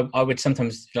 I would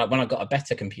sometimes, like, when I got a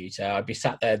better computer, I'd be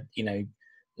sat there,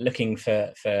 looking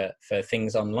for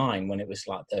things online, when it was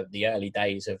like the early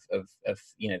days of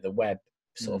the web,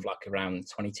 sort of like around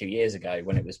 22 years ago,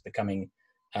 when it was becoming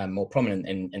more prominent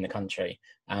in the country.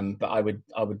 But I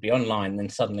would be online, and then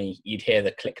suddenly you'd hear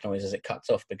the click noise as it cuts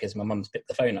off because my mum's picked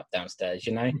the phone up downstairs,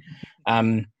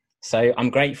 So I'm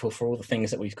grateful for all the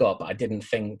things that we've got, but I didn't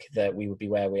think that we would be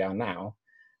where we are now.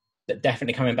 But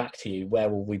definitely coming back to you, where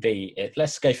will we be?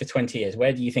 Let's go for 20 years.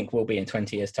 Where do you think we'll be in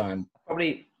 20 years' time?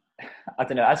 Probably, I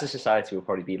don't know, as a society, we'll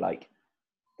probably be like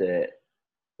the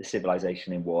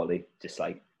civilization in WALL-E, just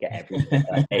like get everything,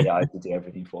 AI to do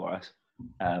everything for us.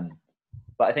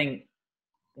 But I think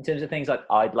in terms of things like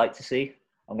I'd like to see,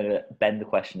 I'm going to bend the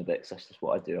question a bit, because that's just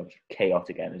what I do. I'm just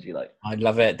chaotic energy. Like, I'd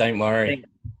love it. Don't worry.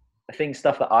 I think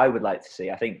stuff that I would like to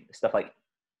see, I think stuff like,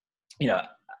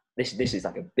 this is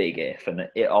like a big if, and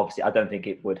it obviously, I don't think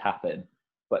it would happen,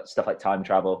 but stuff like time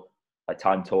travel, like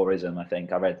time tourism, I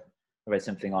think I read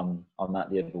something on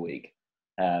that the other week.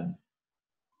 I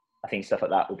think stuff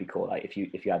like that would be cool. Like if you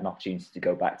had an opportunity to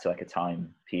go back to like a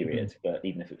time period, but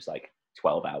even if it was like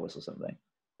 12 hours or something,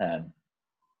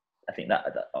 I think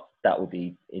that would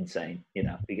be insane,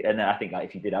 And then I think, like,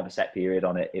 if you did have a set period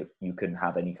on it, you couldn't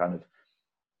have any kind of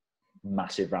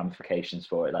massive ramifications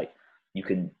for it. Like, you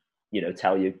can,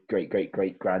 tell your great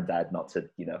granddad not to,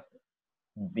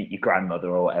 beat your grandmother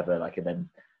or whatever, like, and then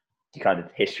you kind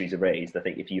of history's erased. I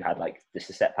think if you had like just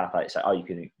a set path, like, it's like,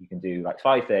 you can do like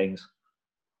 5 things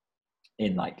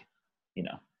in, like, I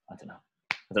don't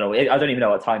know. I don't even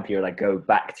know what time period I go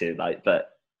back to, like,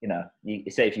 but you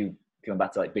say if you went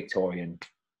back to like Victorian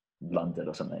London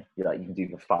or something, you can do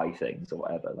the 5 things or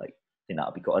whatever. Like, I think that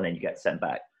would be cool, and then you get sent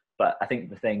back. But I think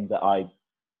the thing that I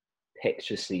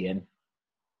picture seeing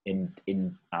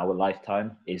in our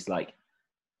lifetime is like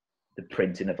the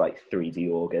printing of like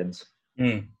 3D organs,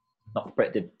 not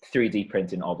the 3D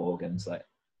printing of organs. Like,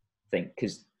 I think,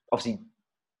 because obviously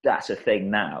that's a thing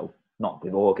now, not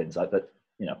with organs, like, but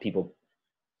people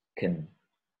can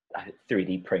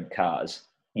 3D print cars,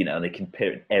 and they can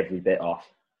print every bit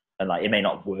off, and like, it may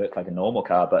not work like a normal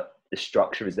car, but the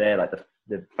structure is there, like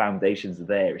the foundations are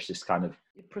there. It's just kind of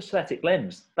prosthetic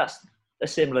limbs. That's a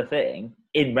similar thing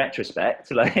in retrospect,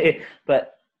 like,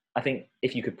 but I think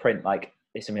if you could print like,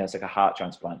 if something else like a heart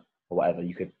transplant or whatever,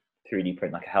 you could 3D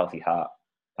print like a healthy heart,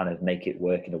 kind of make it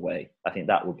work in a way. I think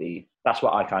that's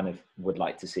what I kind of would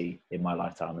like to see in my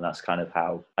lifetime. And that's kind of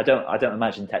how I don't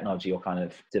imagine technology will kind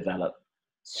of develop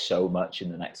so much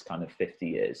in the next kind of 50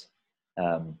 years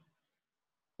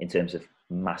in terms of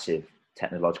massive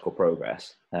technological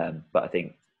progress. But I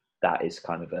think that is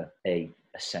kind of a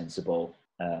sensible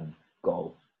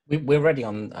goal. We're already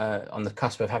on the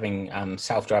cusp of having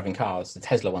self-driving cars. The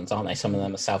Tesla ones, aren't they? Some of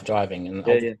them are self-driving, and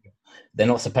they're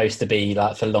not supposed to be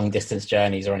like for long distance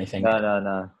journeys or anything.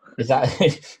 No. Is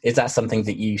that something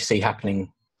that you see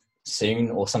happening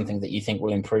soon, or something that you think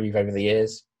will improve over the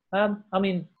years? I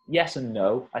mean, yes and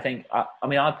no. I think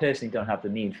I personally don't have the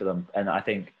need for them, and I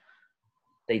think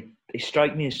they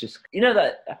strike me as just,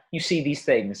 that you see these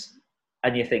things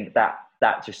and you think that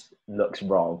just looks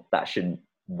wrong. That shouldn't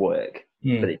work.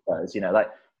 But it does,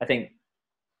 like, I think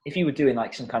if you were doing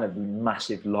like some kind of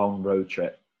massive long road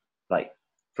trip, like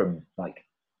from like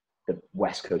the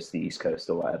West Coast to the East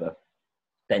Coast or whatever,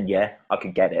 then yeah, I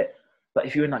could get it. But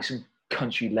if you're in like some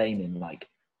country lane in like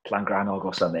Llangrannog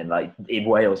or something, like in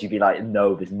Wales, you'd be like,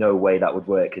 no, there's no way that would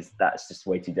work, because that's just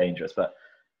way too dangerous. But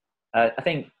I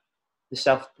think the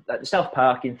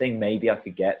self-parking thing, maybe I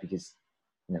could get, because,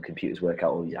 computers work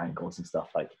out all these angles and stuff.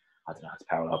 Like, I don't know how to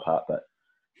parallel park, but,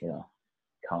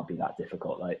 can't be that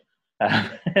difficult. Like,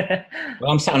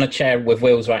 well, I'm sat on a chair with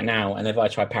wheels right now, and if I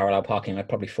try parallel parking, I'd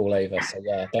probably fall over. So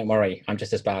yeah, don't worry, I'm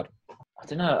just as bad. I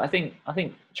don't know. I think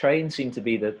trains seem to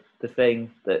be the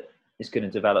thing that is going to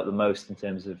develop the most in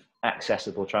terms of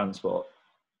accessible transport.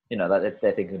 Like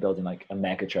they're thinking of building like a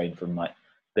mega train from like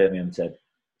Birmingham to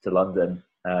London.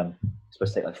 It's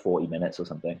supposed to take like 40 minutes or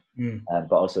something.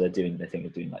 But also they're thinking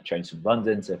of doing like trains from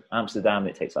London to Amsterdam.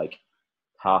 It takes like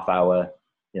half hour.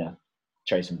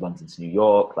 Trains from London to New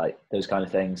York, like those kind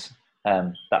of things.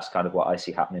 That's kind of what I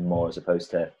see happening more, as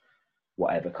opposed to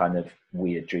whatever kind of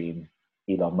weird dream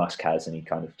Elon Musk has, and he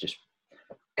kind of just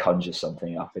conjures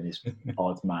something up in his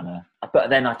odd manner.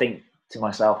 But then I think to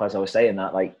myself, as I was saying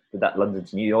that, like with that London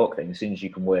to New York thing, as soon as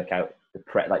you can work out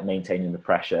like maintaining the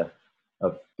pressure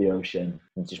of the ocean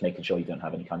and just making sure you don't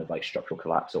have any kind of like structural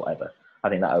collapse or whatever, I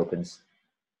think that opens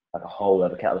like a whole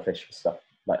other kettle of fish for stuff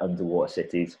like underwater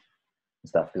cities and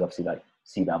stuff, because obviously like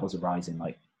sea levels are rising,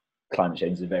 like climate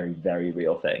change is a very, very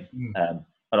real thing. And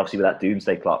obviously with that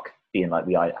doomsday clock being like,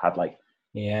 we have like,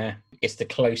 yeah, it's the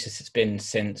closest it's been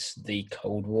since the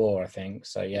Cold War, I think.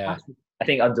 So yeah, I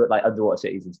think underwater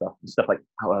cities and stuff like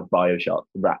BioShock,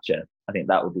 Rapture, I think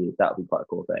that would be quite a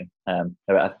cool thing. I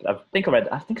think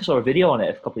I saw a video on it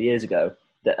a couple of years ago,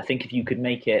 that I think if you could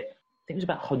make it, I think it was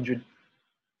about 100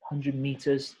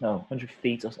 meters, no, 100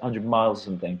 feet or 100 miles or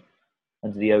something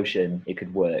under the ocean, it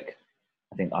could work.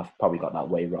 I think I've probably got that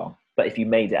way wrong. But if you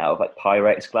made it out of like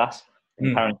Pyrex glass,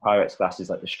 apparently Pyrex glass is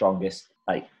like the strongest,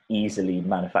 like easily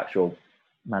manufactured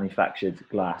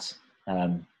glass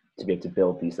to be able to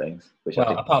build these things.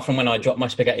 Apart from when I dropped my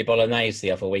spaghetti bolognese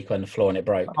the other week on the floor and it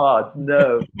broke. Oh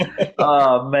no!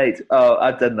 Oh mate! Oh,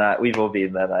 I've done that. We've all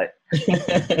been there,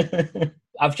 mate.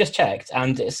 I've just checked,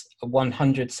 and it's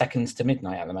 100 seconds to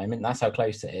midnight at the moment. That's how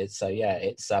close it is. So yeah,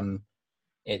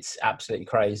 it's absolutely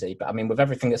crazy. But I mean, with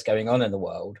everything that's going on in the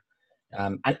world,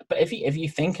 but if you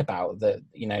think about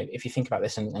if you think about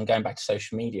this and going back to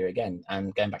social media again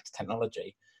and going back to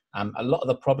technology, a lot of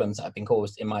the problems that have been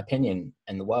caused, in my opinion,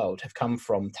 in the world have come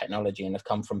from technology, and have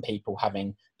come from people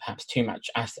having perhaps too much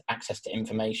access to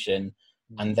information,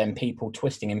 and then people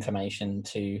twisting information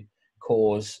to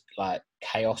cause like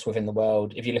chaos within the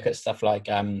world. If you look at stuff like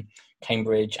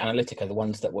Cambridge Analytica, the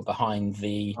ones that were behind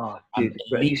the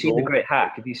have you seen the Great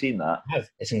Hack? Have you seen that?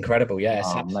 It's incredible. Yeah,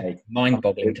 it's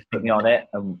mind-boggling. Put me on it,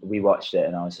 and we watched it,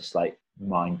 and I was just like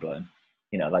mind blown.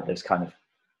 Like there's kind of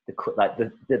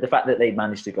the fact that they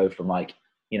managed to go from like,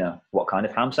 what kind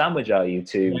of ham sandwich are you,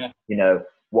 to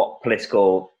what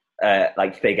political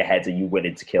like figureheads are you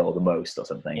willing to kill the most or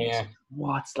something. Yeah.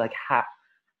 What's like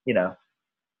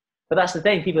but that's the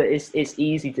thing, people, it's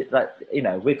easy to, like,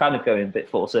 we're kind of going a bit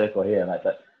full circle here, like,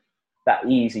 but that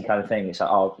easy kind of thing, it's like,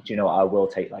 oh, do you know what, I will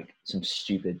take like some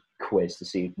stupid quiz to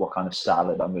see what kind of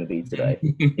salad I'm going to be today,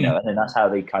 and then that's how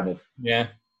they kind of,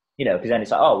 because then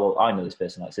it's like, oh, well, I know this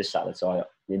person likes this salad, so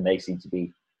they seem to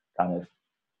be kind of,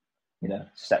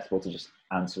 susceptible to just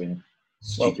answering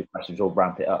stupid questions or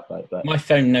ramp it up. But my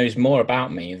phone knows more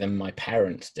about me than my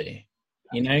parents do.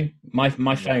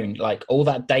 My phone, like all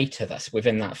that data that's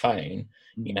within that phone,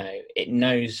 it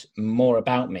knows more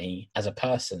about me as a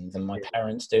person than my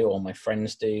parents do, or my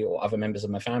friends do, or other members of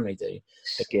my family do.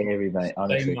 Scary, mate.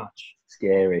 Honestly, so much.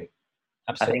 Scary.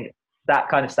 Absolutely. I think that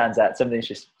kind of stands out. Something's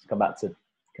just come back to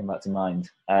come back to mind.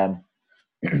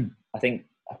 I think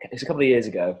it's a couple of years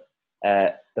ago.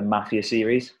 The Mafia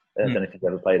series. I don't know if you've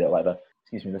ever played it or whatever.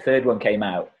 Excuse me. The third one came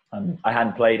out. I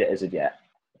hadn't played it as of yet.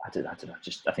 I don't know.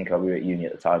 I think we were at uni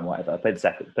at the time, or whatever. I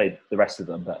played the rest of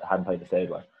them, but I hadn't played the third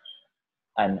one.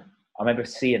 And I remember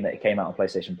seeing that it came out on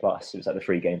PlayStation Plus. It was like the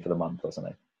free game for the month or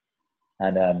something.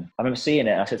 And I remember seeing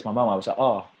it. And I said to my mum, I was like,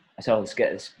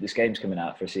 this game's coming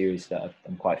out for a series that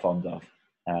I'm quite fond of.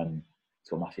 It's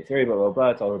called Mafia 3, blah, blah, blah.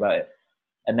 I told her about it.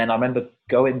 And then I remember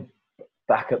going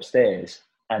back upstairs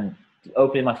and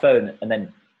opening my phone. And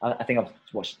then I think I've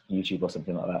watched YouTube or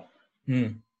something like that.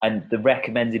 Mm. And the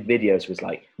recommended videos was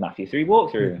like Mafia 3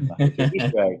 walkthrough, Mafia 3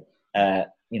 Easter egg,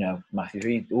 Mafia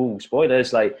 3,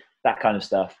 spoilers, like that kind of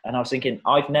stuff. And I was thinking,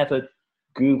 I've never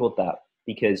Googled that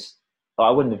because I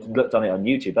wouldn't have looked on it on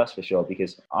YouTube, that's for sure,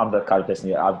 because I'm the kind of person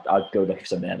who I'd go look for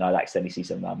something and I'd accidentally see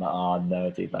something. I'm like, oh no,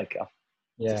 dude, like I've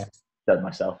just done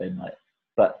myself in. Like,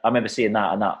 but I remember seeing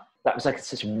that, and that was like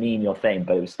such a menial thing,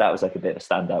 but that was like a bit of a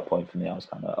standout point for me. I was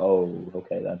kind of, oh,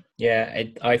 okay then. Yeah,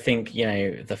 I think,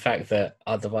 the fact that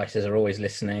our devices are always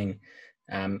listening,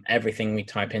 everything we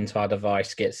type into our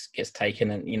device gets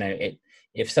taken, and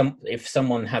if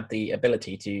someone had the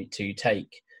ability to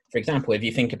take, for example, if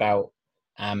you think about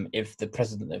if the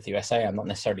president of the USA, I'm not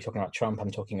necessarily talking about Trump,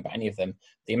 I'm talking about any of them,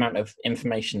 the amount of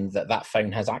information that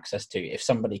phone has access to, if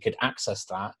somebody could access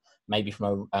that, maybe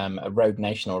from a rogue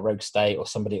nation or a rogue state, or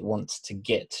somebody that wants to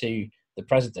get to the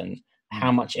president,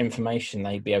 how much information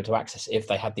they'd be able to access if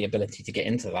they had the ability to get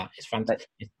into that. It's fantastic.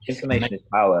 Information is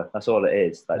power. That's all it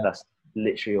is. That's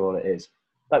literally all it is.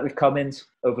 Like with Cummins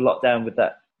over lockdown with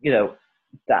that,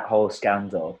 that whole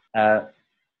scandal.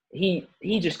 He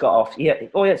just got off.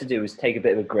 All he had to do was take a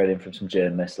bit of a grilling from some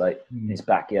journalists, like in his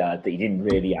backyard, that he didn't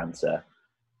really answer.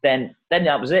 Then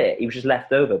that was it. He was just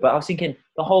left over. But I was thinking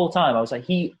the whole time, I was like,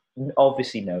 he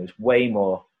obviously knows way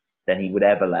more than he would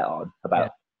ever let on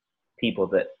about people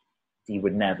that he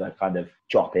would never kind of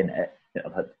drop in it,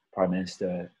 like the Prime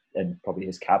Minister and probably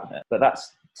his cabinet. But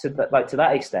that's to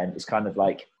that extent, it's kind of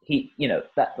like he,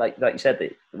 that like you said,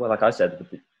 like I said,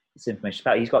 this information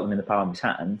about, he's got them in the palm of his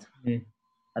hand.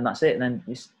 And that's it. And then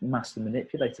this master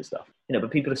manipulator stuff,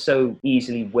 but people are so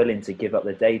easily willing to give up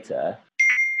their data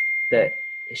that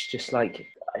it's just like,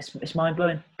 it's mind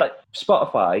blowing. Like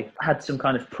Spotify had some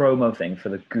kind of promo thing for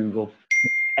the Google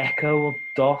Echo or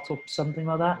Dot or something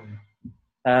like that.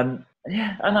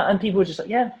 And people were just like,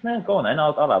 go on then,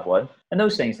 I'll have one. And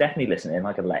those things definitely listen in,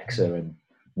 like Alexa and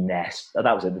Nest. That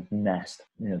was the Nest,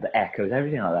 the Echoes,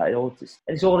 everything like that.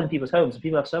 It's all in people's homes. And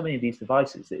people have so many of these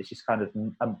devices that it's just kind of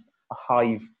a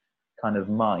hive kind of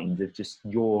mind of just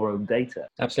your own data.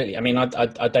 Absolutely. I mean, I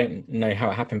don't know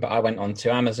how it happened, but I went on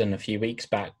to Amazon a few weeks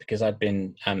back because I'd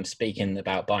been speaking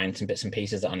about buying some bits and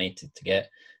pieces that I needed to get.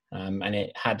 And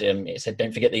it had it said,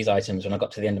 don't forget these items when I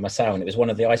got to the end of my sale. And it was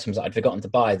one of the items that I'd forgotten to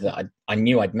buy that I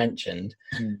knew I'd mentioned.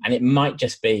 And it might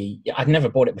just be, I'd never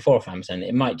bought it before off Amazon.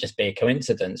 It might just be a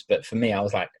coincidence. But for me, I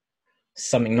was like,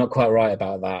 something not quite right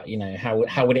about that.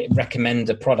 How would it recommend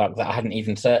a product that I hadn't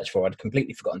even searched for? I'd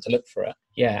completely forgotten to look for it.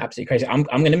 Yeah, absolutely crazy. I'm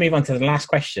going to move on to the last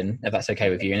question, if that's okay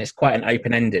with you, and it's quite an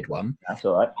open-ended one. That's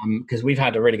all right. Because we've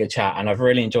had a really good chat, and I've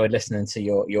really enjoyed listening to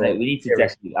your. Mate,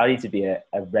 I need to be a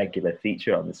regular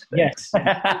feature on this. Yes,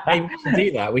 hey, we should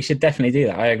do that. We should definitely do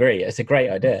that. I agree. It's a great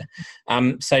idea.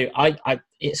 So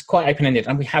it's quite open-ended,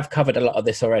 and we have covered a lot of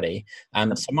this already.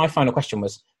 So my final question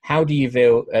was, how do you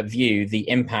view the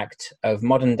impact of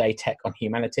modern-day tech on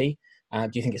humanity?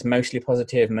 Do you think it's mostly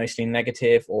positive, mostly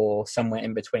negative, or somewhere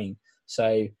in between?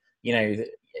 So,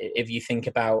 if you think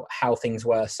about how things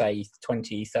were, say,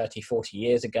 20, 30, 40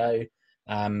 years ago,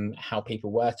 how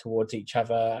people were towards each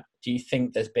other, do you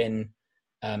think there's been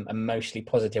a mostly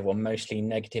positive or mostly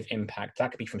negative impact?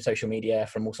 That could be from social media,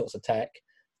 from all sorts of tech.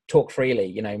 Talk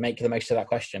freely, make the most of that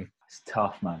question. It's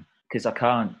tough, man, because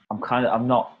I'm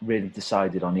not really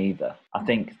decided on either. I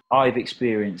think I've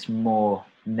experienced more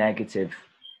negative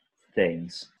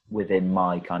things within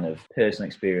my kind of personal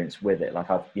experience with it. Like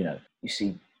you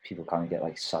see people kind of get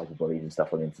like cyberbullied and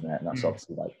stuff on the internet, and that's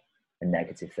obviously like a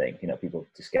negative thing. People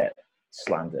just get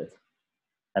slandered,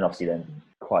 and obviously then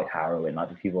quite harrowing. Like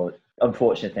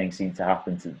unfortunate things seem to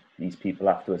happen to these people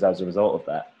afterwards as a result of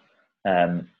that.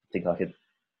 I think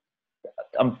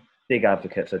I'm a big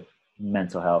advocate for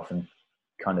mental health and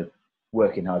kind of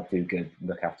working hard to do good,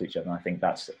 look after each other. And I think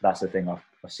that's the thing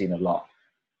I've seen a lot,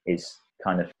 is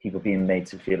kind of people being made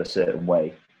to feel a certain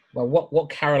way. Well, what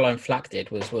Caroline Flack did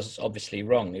was obviously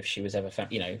wrong. If she was ever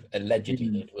found, allegedly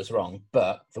did, was wrong.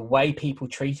 But the way people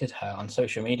treated her on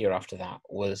social media after that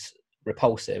was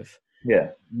repulsive.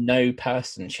 Yeah. No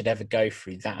person should ever go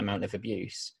through that amount of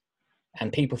abuse.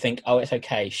 and people think, oh, it's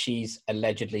okay, she's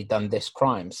allegedly done this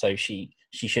crime, so she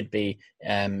should be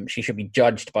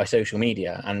judged by social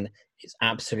media, and it's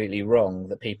absolutely wrong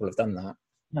that people have done that.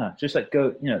 No, just like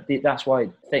go, that's why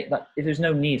that if there's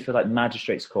no need for like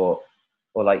magistrates court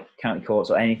or like county courts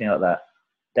or anything like that,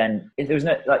 then if there was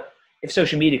no, like, if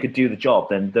social media could do the job,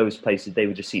 then those places, they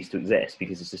would just cease to exist,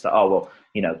 because it's just like, oh,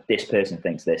 well, this person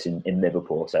thinks this in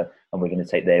Liverpool, so, and we're going to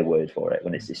take their word for it,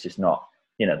 when it's just not,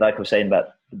 like I was saying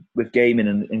about with gaming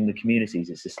and in the communities,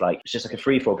 it's just like a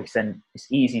free for all, because then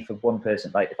it's easy for one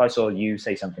person. Like if I saw you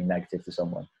say something negative to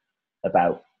someone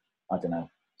about, I don't know,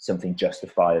 something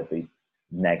justifiably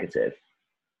negative,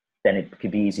 then it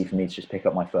could be easy for me to just pick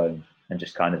up my phone and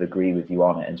just kind of agree with you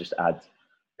on it and just add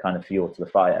kind of fuel to the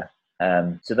fire.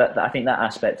 So that I think that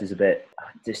aspect is a bit,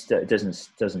 just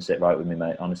doesn't sit right with me,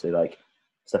 mate. Honestly, like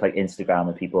stuff like Instagram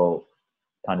and people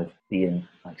kind of being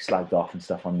like slagged off and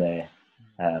stuff on there.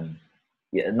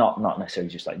 Not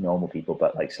necessarily just like normal people,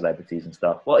 but like celebrities and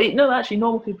stuff. Well, no, actually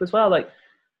normal people as well. Like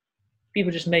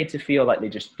people just made to feel like they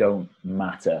just don't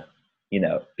matter,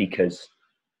 because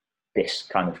this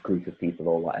kind of group of people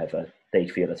or whatever, they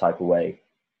feel a type of way.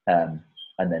 And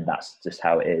then that's just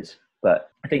how it is.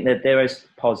 But I think that there is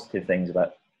positive things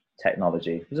about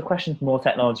technology. There's a question, more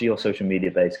technology or social media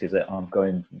based, because I'm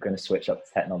going to switch up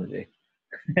to technology.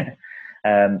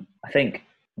 I think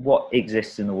what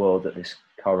exists in the world at this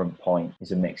current point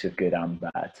is a mix of good and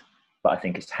bad. But I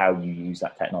think it's how you use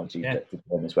that technology that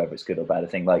determines whether it's good or bad. I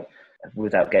think, like,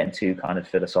 without getting too kind of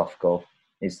philosophical,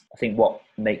 is I think what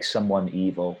makes someone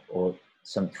evil or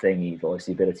something evil is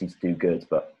the ability to do good,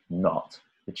 but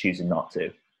choosing not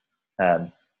to.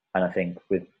 And I think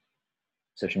with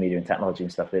social media and technology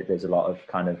and stuff, there's a lot of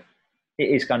it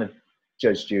is kind of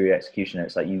judge, jury, executioner.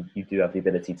 It's like you do have the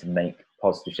ability to make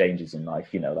positive changes in life.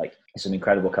 Like some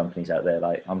incredible companies out there.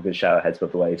 Like I'm going to shout out Heads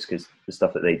Above the Waves, because the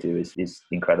stuff that they do is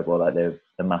incredible. Like they're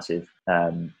massive.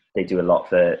 They do a lot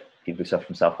for people who suffer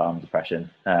from self-harm, depression.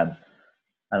 And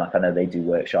like I know they do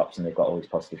workshops, and they've got all these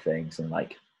positive things and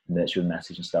like nurturing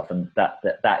message and stuff. And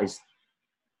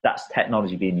that's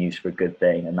technology being used for a good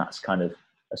thing, and that's kind of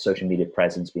a social media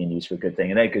presence being used for a good thing,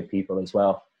 and they're good people as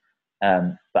well.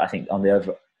 But I think on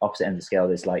the opposite end of the scale,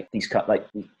 there's like these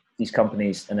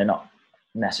companies, and they're not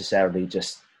necessarily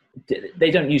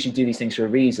they don't usually do these things for a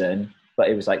reason. But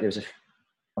it was like I'm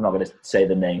not going to say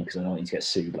the name because I don't want you to get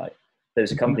sued. Like there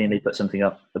was a company and they put something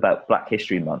up about Black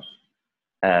History Month.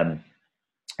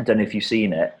 I don't know if you've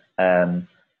seen it,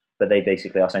 but they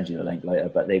basically, I'll send you the link later.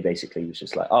 But they basically was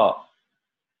just like, oh,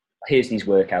 here's these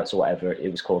workouts or whatever.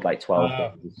 It was called like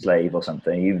 12 Slave or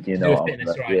something. You know,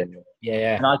 right?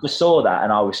 Yeah. And I just saw that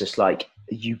and I was just like,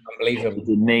 are you unbelievable.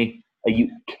 kidding me? Are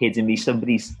you kidding me?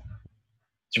 Somebody's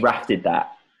drafted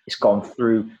that. It's gone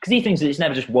through, because these things, it's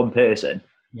never just one person.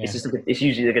 Yeah. It's just it's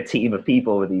usually like a team of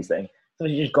people with these things. So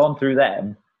it's just gone through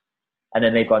them, and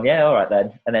then they've gone, yeah, all right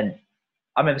then. And then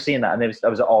I remember seeing that, and there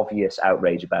was an obvious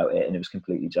outrage about it, and it was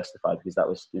completely justified, because it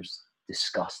was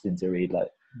disgusting to read.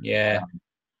 Like, yeah.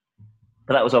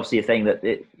 But that was obviously a thing that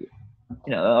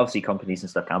obviously companies and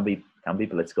stuff can be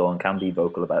political and can be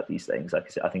vocal about these things.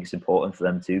 Like I think it's important for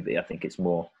them to be. I think it's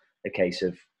more a case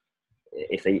of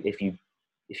if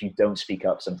you don't speak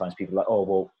up, sometimes people are like, oh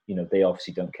well, they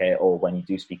obviously don't care. Or when you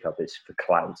do speak up, it's for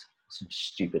clout, something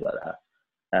stupid like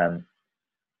that.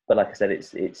 But like I said,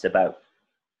 it's about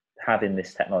having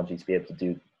this technology to be able to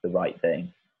do the right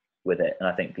thing with it. And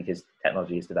I think because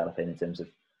technology is developing in terms of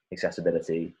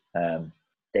accessibility, I don't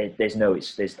think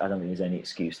there's any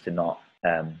excuse to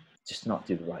just not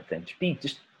do the right thing.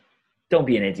 Just don't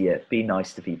be an idiot. Be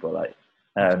nice to people. Like,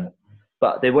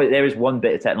 but there is one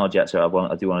bit of technology actually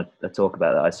I do want to talk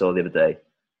about that I saw the other day.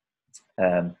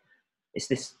 For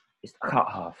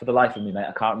the life of me, mate,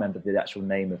 I can't remember the actual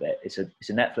name of it. It's a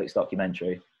Netflix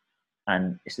documentary,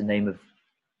 and it's the name of,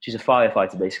 she's a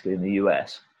firefighter basically in the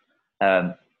US,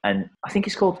 and I think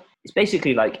it's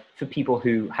basically like for people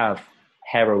who have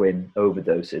heroin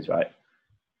overdoses, right?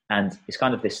 And it's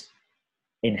kind of this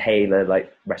inhaler,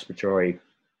 like respiratory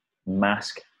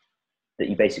mask that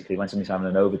you basically, when somebody's having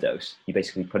an overdose, you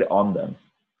basically put it on them,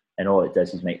 and all it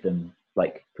does is make them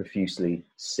like profusely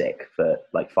sick for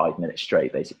like 5 minutes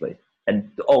straight, basically, and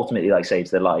ultimately like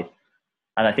saves their life.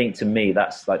 And I think to me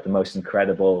that's like the most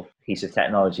incredible piece of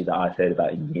technology that I've heard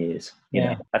about in years. You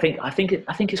know? I think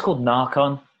it's called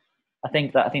Narcan. I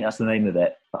think that's the name of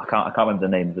it. I can't remember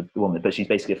the name of the woman, but she's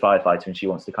basically a firefighter, and she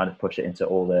wants to kind of push it into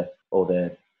all the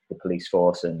police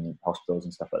force and hospitals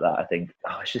and stuff like that. I think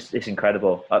it's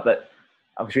incredible. But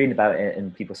I was reading about it,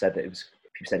 and people said it's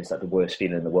like the worst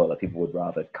feeling in the world. Like people would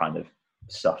rather kind of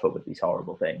suffer with these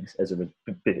horrible things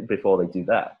before they do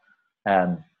that.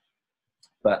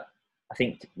 But I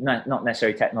think not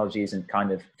necessarily technology isn't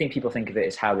kind of, I think people think of it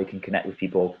as how they can connect with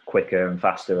people quicker and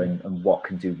faster and what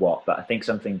can do what. But I think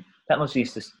technology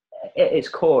is just, at its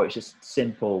core, it's just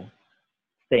simple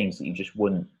things that you just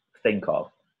wouldn't think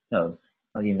of. Like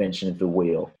the invention of the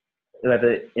wheel.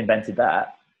 Whoever invented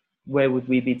that, where would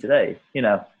we be today?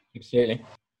 Absolutely.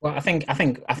 Well, I think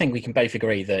we can both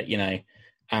agree that,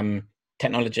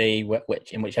 technology,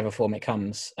 which in whichever form it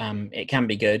comes, it can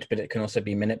be good, but it can also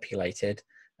be manipulated.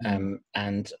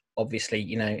 And obviously,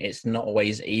 it's not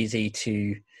always easy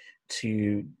to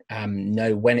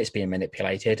know when it's being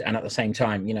manipulated. And at the same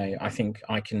time, I think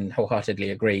I can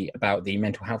wholeheartedly agree about the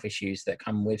mental health issues that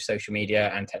come with social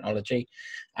media and technology.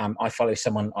 I follow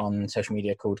someone on social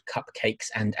media called Cupcakes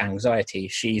and Anxiety.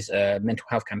 She's a mental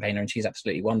health campaigner and she's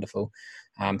absolutely wonderful.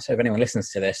 So if anyone listens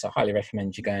to this, I highly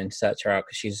recommend you go and search her out,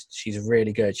 because she's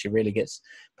really good. She really gets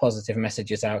positive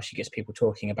messages out. She gets people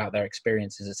talking about their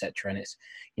experiences, etc. And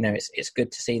it's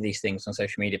good to see these things on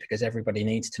social media, because everybody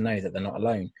needs to know that they're not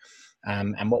alone.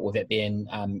 And what with it being,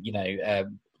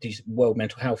 World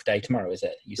Mental Health Day tomorrow, is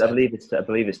it? I believe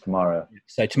it's tomorrow.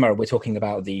 So tomorrow, we're talking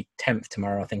about the 10th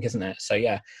tomorrow, I think, isn't it? So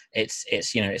yeah,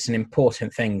 it's an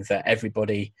important thing that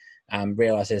everybody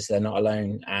realizes they're not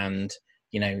alone. And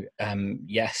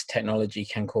yes, technology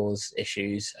can cause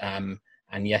issues,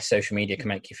 and yes, social media can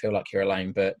make you feel like you're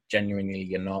alone, but genuinely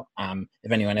you're not.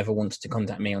 If anyone ever wants to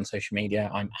contact me on social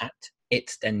media, I'm at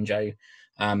itsdenjo.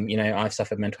 I've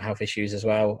suffered mental health issues as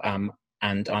well,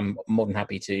 and I'm more than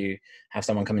happy to have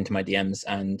someone come into my DMs,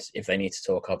 and if they need to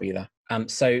talk, I'll be there.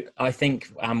 So I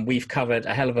think we've covered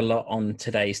a hell of a lot on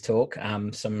today's talk.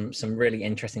 Some really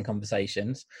interesting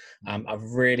conversations. I've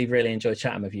really enjoyed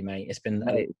chatting with you, mate. It's been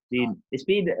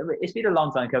a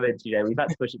long time coming today. We've had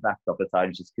to push it back a couple of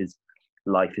times just because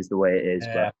life is the way it is.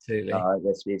 But absolutely,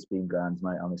 it's been grand,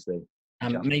 mate. Honestly.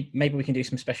 Maybe we can do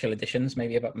some special editions,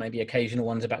 maybe occasional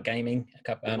ones about gaming.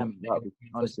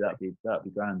 Honestly, that'd be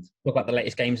grand. Talk about the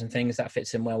latest games and things. That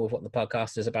fits in well with what the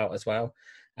podcast is about as well.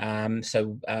 I've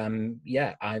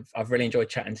really enjoyed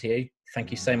chatting to you. Thank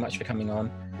you so much for coming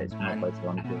on. It's my pleasure.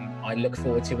 I look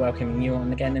forward to welcoming you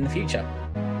on again in the future.